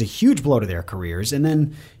 Right. It was a huge blow to their careers. And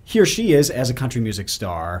then here she is as a country music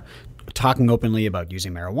star talking openly about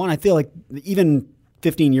using marijuana. I feel like even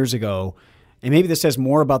 15 years ago, and maybe this says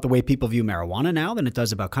more about the way people view marijuana now than it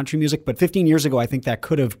does about country music. But 15 years ago, I think that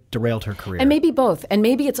could have derailed her career. And maybe both. And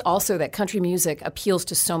maybe it's also that country music appeals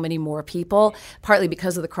to so many more people, partly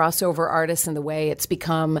because of the crossover artists and the way it's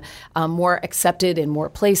become more accepted in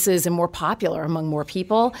more places and more popular among more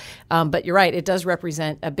people. But you're right, it does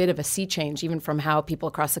represent a bit of a sea change, even from how people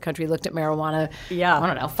across the country looked at marijuana, I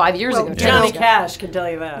don't know, 5 years ago. Johnny Cash can tell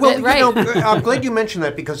you that. Well, I'm glad you mentioned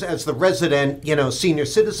that because as the resident, senior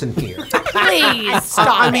citizen here, Please stop.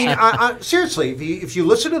 I mean, seriously, if you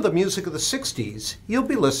listen to the music of the 60s, you'll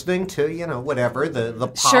be listening to, whatever, the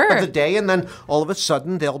pop of the day, and then all of a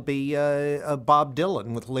sudden there'll be a Bob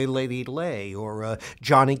Dylan with Lay Lady Lay or a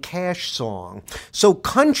Johnny Cash song. So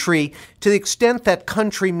country, to the extent that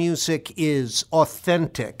country music is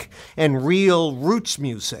authentic and real roots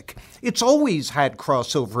music, it's always had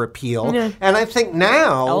crossover appeal. Yeah. And I think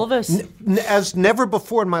now, Elvis. As never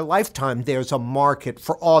before in my lifetime, there's a market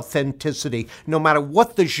for authenticity, no matter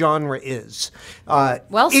what the genre is.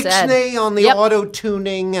 Well said. Ixnay on the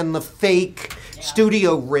auto-tuning and the fake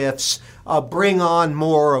studio riffs bring on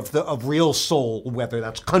more of real soul, whether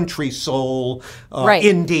that's country soul,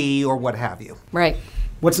 indie, or what have you. Right.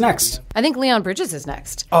 What's next? I think Leon Bridges is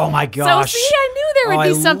next. Oh, my gosh. So, see, I knew there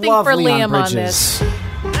would be something for Liam on this.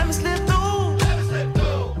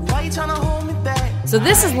 So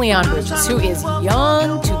this is Leon Bridges, who is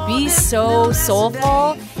young to be so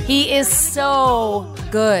soulful. He is so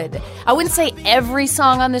good. I wouldn't say every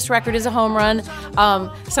song on this record is a home run.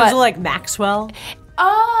 Sounds like Maxwell.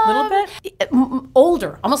 A little bit?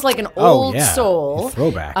 Older, almost like an old soul.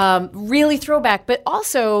 Throwback. Really throwback, but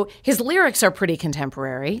also his lyrics are pretty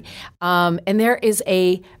contemporary. And there is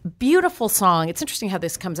a beautiful song. It's interesting how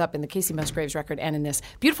this comes up in the Casey Musgraves record and in this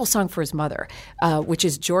beautiful song for his mother, which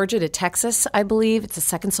is Georgia to Texas, I believe. It's the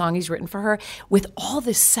second song he's written for her, with all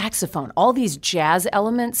this saxophone, all these jazz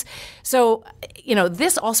elements. So,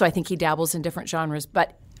 this also, I think he dabbles in different genres,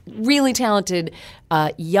 but really talented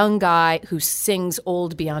young guy who sings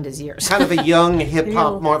old beyond his years. Kind of a young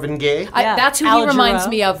hip-hop Marvin Gaye. That's who he reminds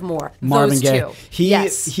me of more. Marvin those Gaye. two.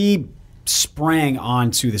 He sprang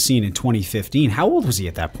onto the scene in 2015. How old was he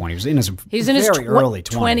at that point? He was in his early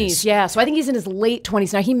 20s. Yeah, so I think he's in his late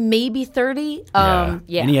 20s now. He may be 30. And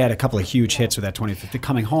he had a couple of huge hits with that 2015,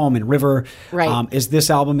 Coming Home and River. Right. Is this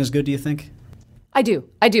album as good, do you think? I do.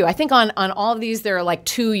 I think on all of these, there are like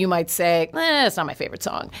two you might say, it's not my favorite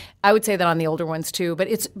song. I would say that on the older ones too, but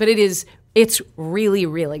it's really,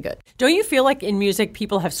 really good. Don't you feel like in music,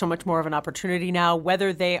 people have so much more of an opportunity now,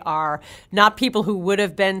 whether they are not people who would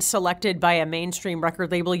have been selected by a mainstream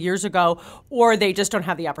record label years ago, or they just don't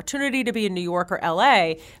have the opportunity to be in New York or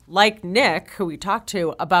LA, like Nick, who we talked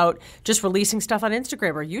to, about just releasing stuff on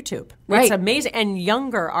Instagram or YouTube. Right. It's amazing. And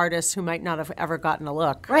younger artists who might not have ever gotten a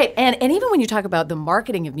look. Right. And even when you talk about the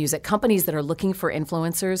marketing of music, companies that are looking for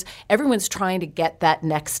influencers, everyone's trying to get that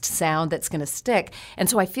next sound that's going to stick. And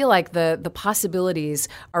so I feel like the possibilities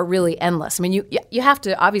are really endless. I mean, you have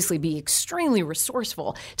to obviously be extremely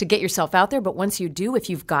resourceful to get yourself out there, but once you do, if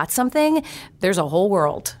you've got something, there's a whole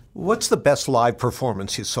world. What's the best live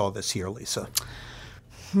performance you saw this year, Lisa?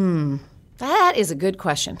 That is a good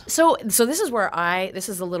question. So this is where this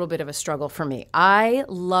is a little bit of a struggle for me. I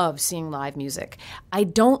love seeing live music. I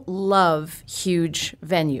don't love huge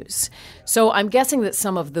venues. So I'm guessing that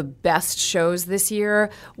some of the best shows this year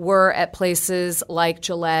were at places like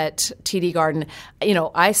Gillette, TD Garden.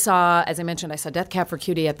 I saw, as I mentioned, Death Cab for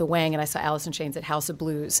Cutie at the Wang, and I saw Alice in Chains at House of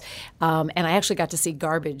Blues. And I actually got to see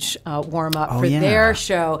Garbage warm up for their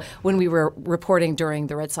show when we were reporting during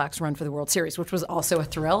the Red Sox run for the World Series, which was also a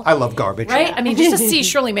thrill. I love Garbage. Right? I mean, just to see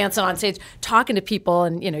Shirley Manson on stage talking to people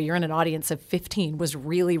and, you're in an audience of 15 was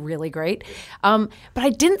really, really great. But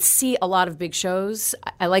I didn't see a lot of big shows.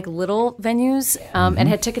 I like little venues and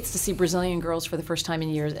had tickets to see Brazilian Girls for the first time in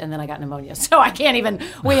years, and then I got pneumonia. So I can't even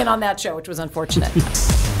weigh in on that show, which was unfortunate.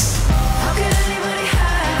 How could anybody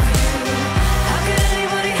have you? How could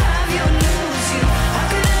anybody have you lose you? How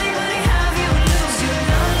could anybody have you lose you?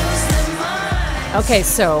 Not lose their mind. Okay,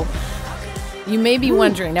 so you may be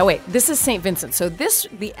wondering, now wait, this is St. Vincent. So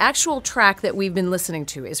the actual track that we've been listening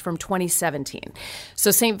to is from 2017.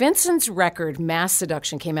 So St. Vincent's record, Mass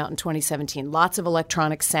Seduction, came out in 2017. Lots of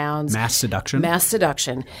electronic sounds. Mass Seduction? Mass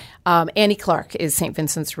Seduction. Annie Clark is St.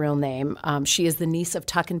 Vincent's real name. She is the niece of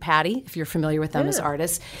Tuck and Patty, if you're familiar with them as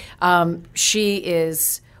artists. She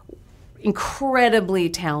is incredibly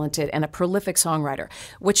talented and a prolific songwriter.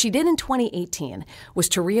 What she did in 2018 was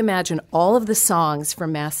to reimagine all of the songs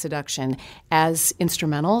from Mass Seduction as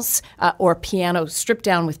instrumentals or piano, stripped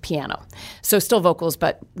down with piano. So still vocals,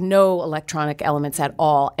 but no electronic elements at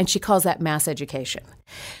all. And she calls that mass education.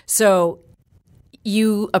 So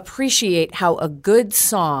you appreciate how a good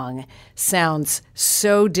song sounds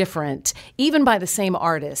so different, even by the same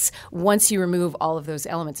artist, once you remove all of those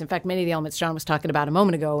elements. In fact, many of the elements Jon was talking about a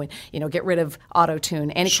moment ago, and get rid of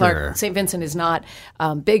auto-tune. Annie Clark, St. Vincent is not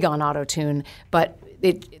big on auto-tune, but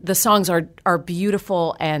the songs are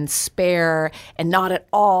beautiful and spare, and not at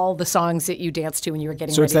all the songs that you danced to when you were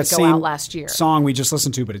getting ready to go out last year. Song we just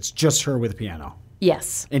listened to, but it's just her with a piano.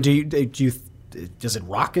 Yes. And do you does it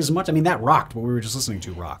rock as much? I mean, that rocked. What we were just listening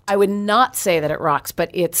to rocked. I would not say that it rocks, but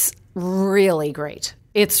it's really great.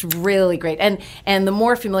 It's really great. And the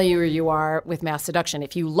more familiar you are with Mass Seduction,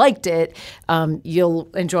 if you liked it,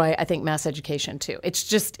 you'll enjoy, I think, Mass Education too.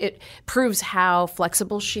 It proves how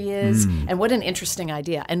flexible she is and what an interesting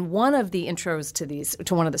idea. And one of the intros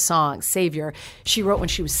to one of the songs, Savior, she wrote when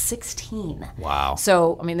she was 16. Wow.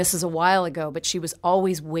 So, I mean, this is a while ago, but she was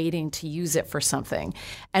always waiting to use it for something.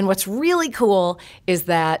 And what's really cool is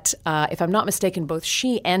that, if I'm not mistaken, both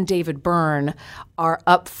she and David Byrne are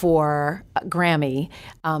up for a Grammy.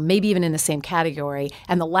 Maybe even in the same category.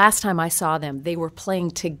 And the last time I saw them, they were playing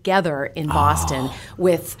together in Boston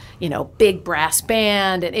with, big brass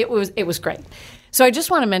band, and it was great. So I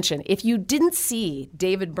just want to mention, if you didn't see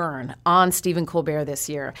David Byrne on Stephen Colbert this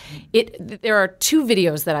year, there are 2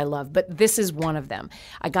 videos that I love, but this is one of them.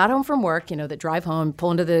 I got home from work, the drive home,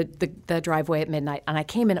 pull into the driveway at midnight, and I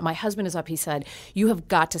came in, and my husband is up. He said, "You have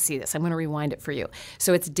got to see this. I'm going to rewind it for you."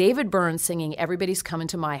 So it's David Byrne singing Everybody's Coming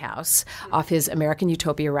to My House off his American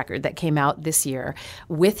Utopia record that came out this year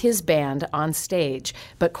with his band on stage,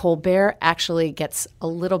 but Colbert actually gets a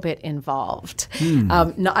little bit involved.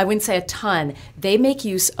 No, I wouldn't say a ton. They make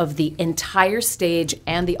use of the entire stage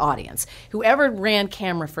and the audience. Whoever ran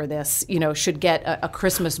camera for this, should get a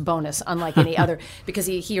Christmas bonus, unlike any other, because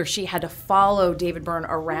he or she had to follow David Byrne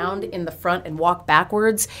around in the front and walk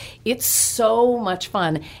backwards. It's so much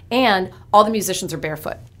fun. And all the musicians are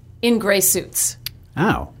barefoot in gray suits.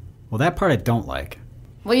 Oh. Well, that part I don't like.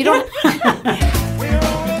 Well, you don't... We're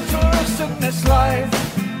only tourists in this life.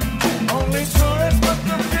 Only tourists, but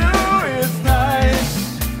the view is nice.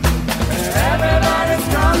 Everybody's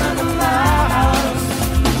coming to my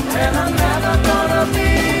house, and I'm never gonna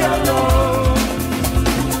be alone.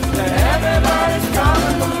 Everybody's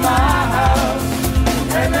coming to my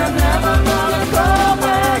house, and I'm never gonna go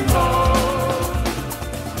back home.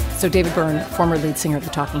 So David Byrne, former lead singer of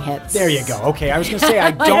the Talking Heads. There you go. Okay, I was going to say,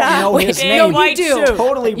 I don't know his name. No, you do.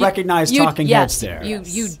 Totally recognize Talking Heads there.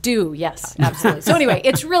 You do, yes, absolutely. So anyway,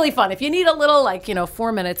 it's really fun. If you need a little,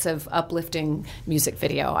 4 minutes of uplifting music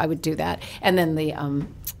video, I would do that. And then the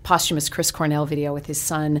posthumous Chris Cornell video with his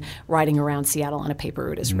son riding around Seattle on a paper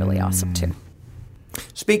route is really awesome, too.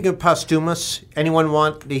 Speaking of posthumous, anyone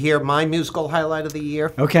want to hear my musical highlight of the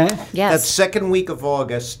year? Okay. Yes. That second week of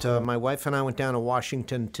August, my wife and I went down to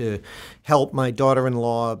Washington to help my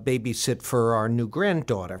daughter-in-law babysit for our new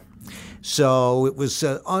granddaughter. So it was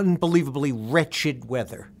unbelievably wretched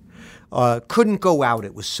weather. Couldn't go out.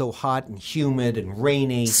 It was so hot and humid and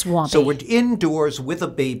rainy. Swampy. So we're indoors with a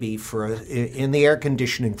baby in the air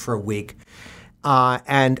conditioning for a week.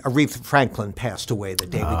 And Aretha Franklin passed away the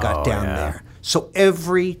day we got down there. So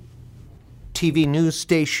every TV news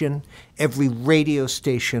station, every radio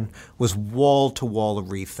station was wall-to-wall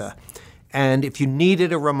Aretha. And if you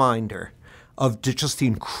needed a reminder of just the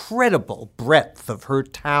incredible breadth of her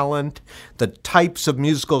talent, the types of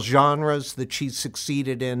musical genres that she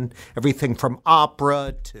succeeded in, everything from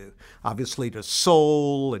opera to, obviously, to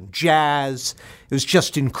soul and jazz, it was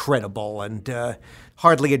just incredible. And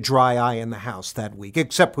hardly a dry eye in the house that week,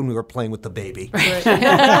 except when we were playing with the baby. You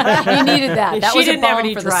needed that. That She was didn't a have balm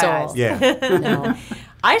any for the dry soul. eyes. Yeah. No.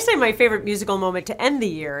 I say my favorite musical moment to end the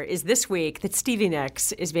year is this week that Stevie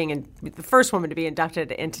Nicks is being the first woman to be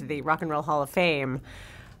inducted into the Rock and Roll Hall of Fame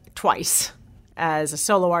twice. As a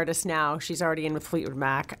solo artist now, she's already in with Fleetwood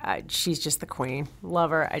Mac. She's just the queen. Love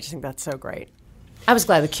her. I just think that's so great. I was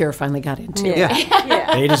glad The Cure finally got into it.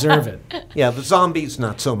 Yeah. They deserve it. Yeah, the zombies,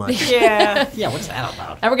 not so much. Yeah. Yeah, what's that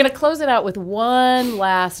about? And we're going to close it out with one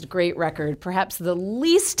last great record, perhaps the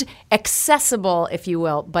least accessible, if you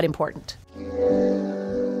will, but important.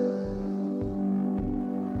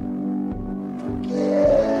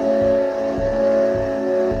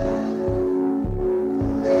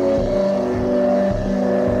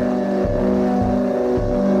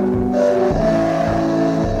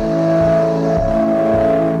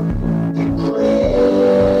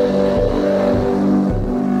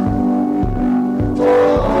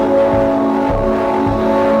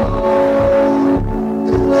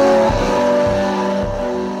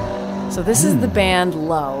 So this is the band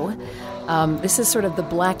Low. This is sort of the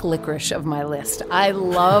black licorice of my list. I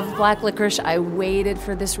love black licorice. I waited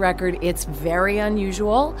for this record. It's very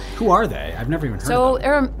unusual. Who are they? I've never even heard So of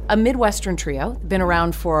them. they're a Midwestern trio, been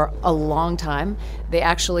around for a long time. They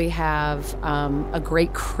actually have a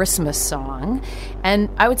great Christmas song. And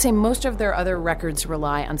I would say most of their other records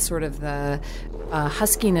rely on sort of the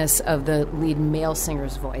huskiness of the lead male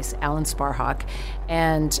singer's voice, Alan Sparhawk,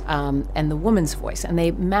 and the woman's voice. And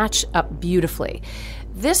they match up beautifully.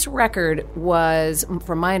 This record was,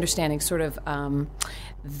 from my understanding, sort of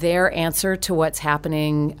their answer to what's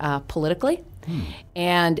happening politically.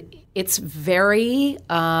 And it's very, it's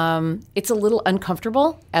a little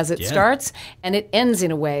uncomfortable as it starts, and it ends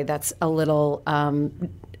in a way that's a little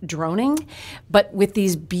droning, but with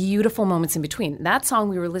these beautiful moments in between. That song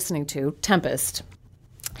we were listening to, Tempest,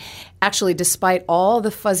 actually, despite all the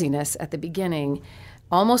fuzziness at the beginning,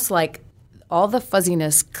 almost like all the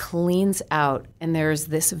fuzziness cleans out, and there's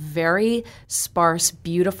this very sparse,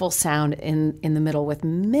 beautiful sound in the middle with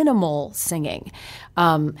minimal singing.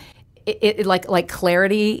 It like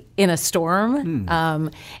clarity in a storm.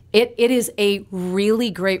 It is a really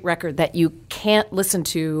great record that you can't listen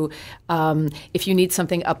to if you need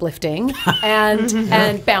something uplifting and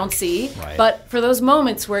bouncy. Right. But for those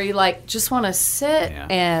moments where you just want to sit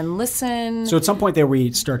and listen. So at some point there,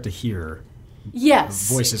 we start to hear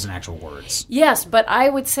voices and actual words. Yes, but I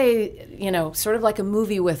would say, sort of like a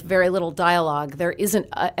movie with very little dialogue, there isn't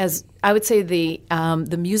as I would say the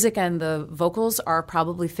music and the vocals are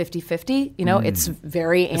probably 50-50. It's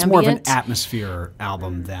very ambient. It's more of an atmosphere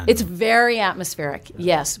album than... It's very atmospheric,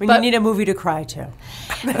 yes. When you need a movie to cry to.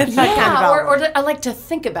 Or I like to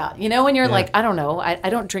think about. When you're like, I don't know, I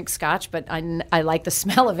don't drink scotch, but I like the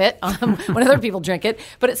smell of it when other people drink it.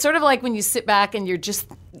 But it's sort of like when you sit back and you just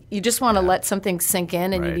want to let something sink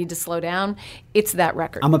in and you need to slow down. It's that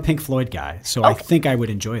record. I'm a Pink Floyd guy, so I think I would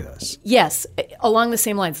enjoy this. Yes, along the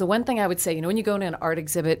same lines. The one thing I would say, when you go to an art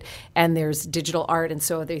exhibit and there's digital art, and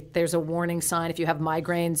so there's a warning sign. If you have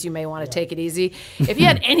migraines, you may want to take it easy. If you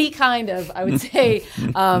had any kind of, I would say,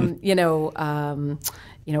 an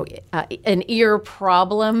ear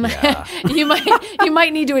problem, you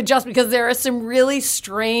might need to adjust, because there are some really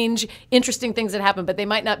strange, interesting things that happen, but they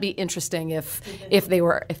might not be interesting if they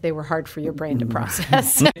were hard for your brain to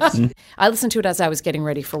process. I listened to it as I was getting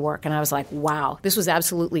ready for work, and I was like, wow, this was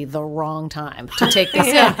absolutely the wrong time to take this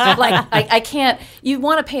in. Like, I can't. You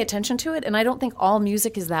want to pay attention to it, and I don't think all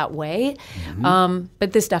music is that way,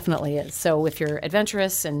 but this definitely is. So if you're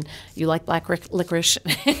adventurous and you like black licorice,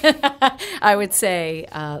 I would say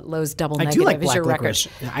Lowe's Double Negative do like is your black record.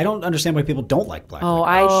 licorice. I don't understand why people don't like black licorice.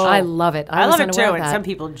 I love it. I love it too, and that. some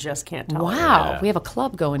people just can't tolerate it. Wow, we have a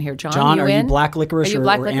club going here, John. John, you are in? you black licorice Are you or,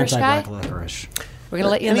 black or licorice anti-black guy? licorice? We're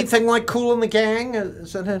gonna let you Anything like Kool and the Gang?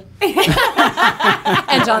 Is that it?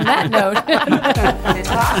 And on that note, It's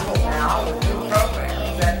possible now with new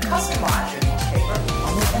programs that customize your newspaper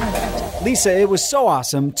on the internet. Lisa, it was so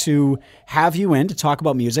awesome to have you in to talk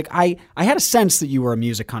about music. I had a sense that you were a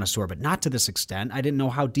music connoisseur, but not to this extent. I didn't know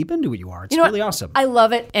how deep into it you are. It's really awesome. I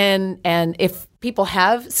love it, and if people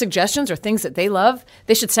have suggestions or things that they love,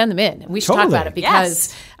 they should send them in, and we should talk about it,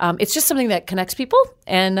 because it's just something that connects people,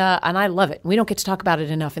 and I love it. We don't get to talk about it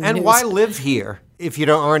enough in the news. And why live here if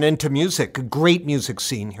you aren't into music? A great music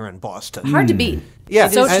scene here in Boston. Hard to beat. Yeah,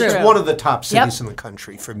 so and true. it's one of the top cities in the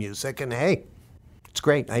country for music, and hey, it's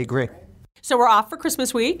great. I agree. So we're off for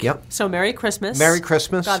Christmas week. Yep. So Merry Christmas. Merry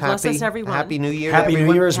Christmas. God bless us, everyone. Happy New Year. Happy everyone.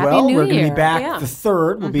 New Year as Happy well. New We're going to Year. be back. Yeah. The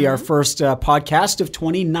 3rd will be our first podcast of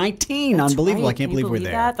 2019. Unbelievable. Right. I can't Can you believe we're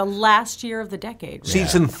there. that? The last year of the decade.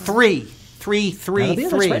 Season 3. 3.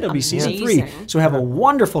 That's right. It'll be season 3. Amazing. So have a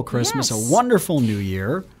wonderful Christmas, Yes. a wonderful New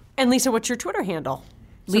Year. And Lisa, what's your Twitter handle?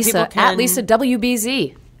 So Lisa people can- at Lisa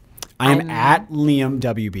WBZ. I'm at Liam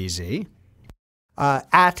WBZ.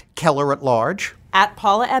 At Keller at Large. At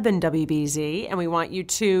Paula Ebben WBZ, and we want you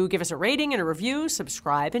to give us a rating and a review,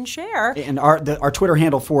 subscribe, and share. And our Twitter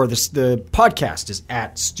handle for the podcast is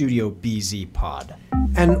at Studio BZ Pod.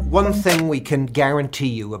 And one thing we can guarantee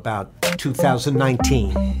you about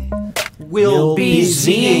 2019, we'll be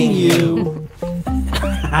seeing you.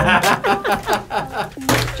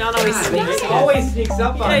 John always sneaks. Always sneaks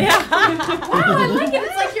up on me. Wow, I like it.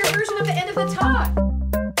 It's like your version of the end of the talk.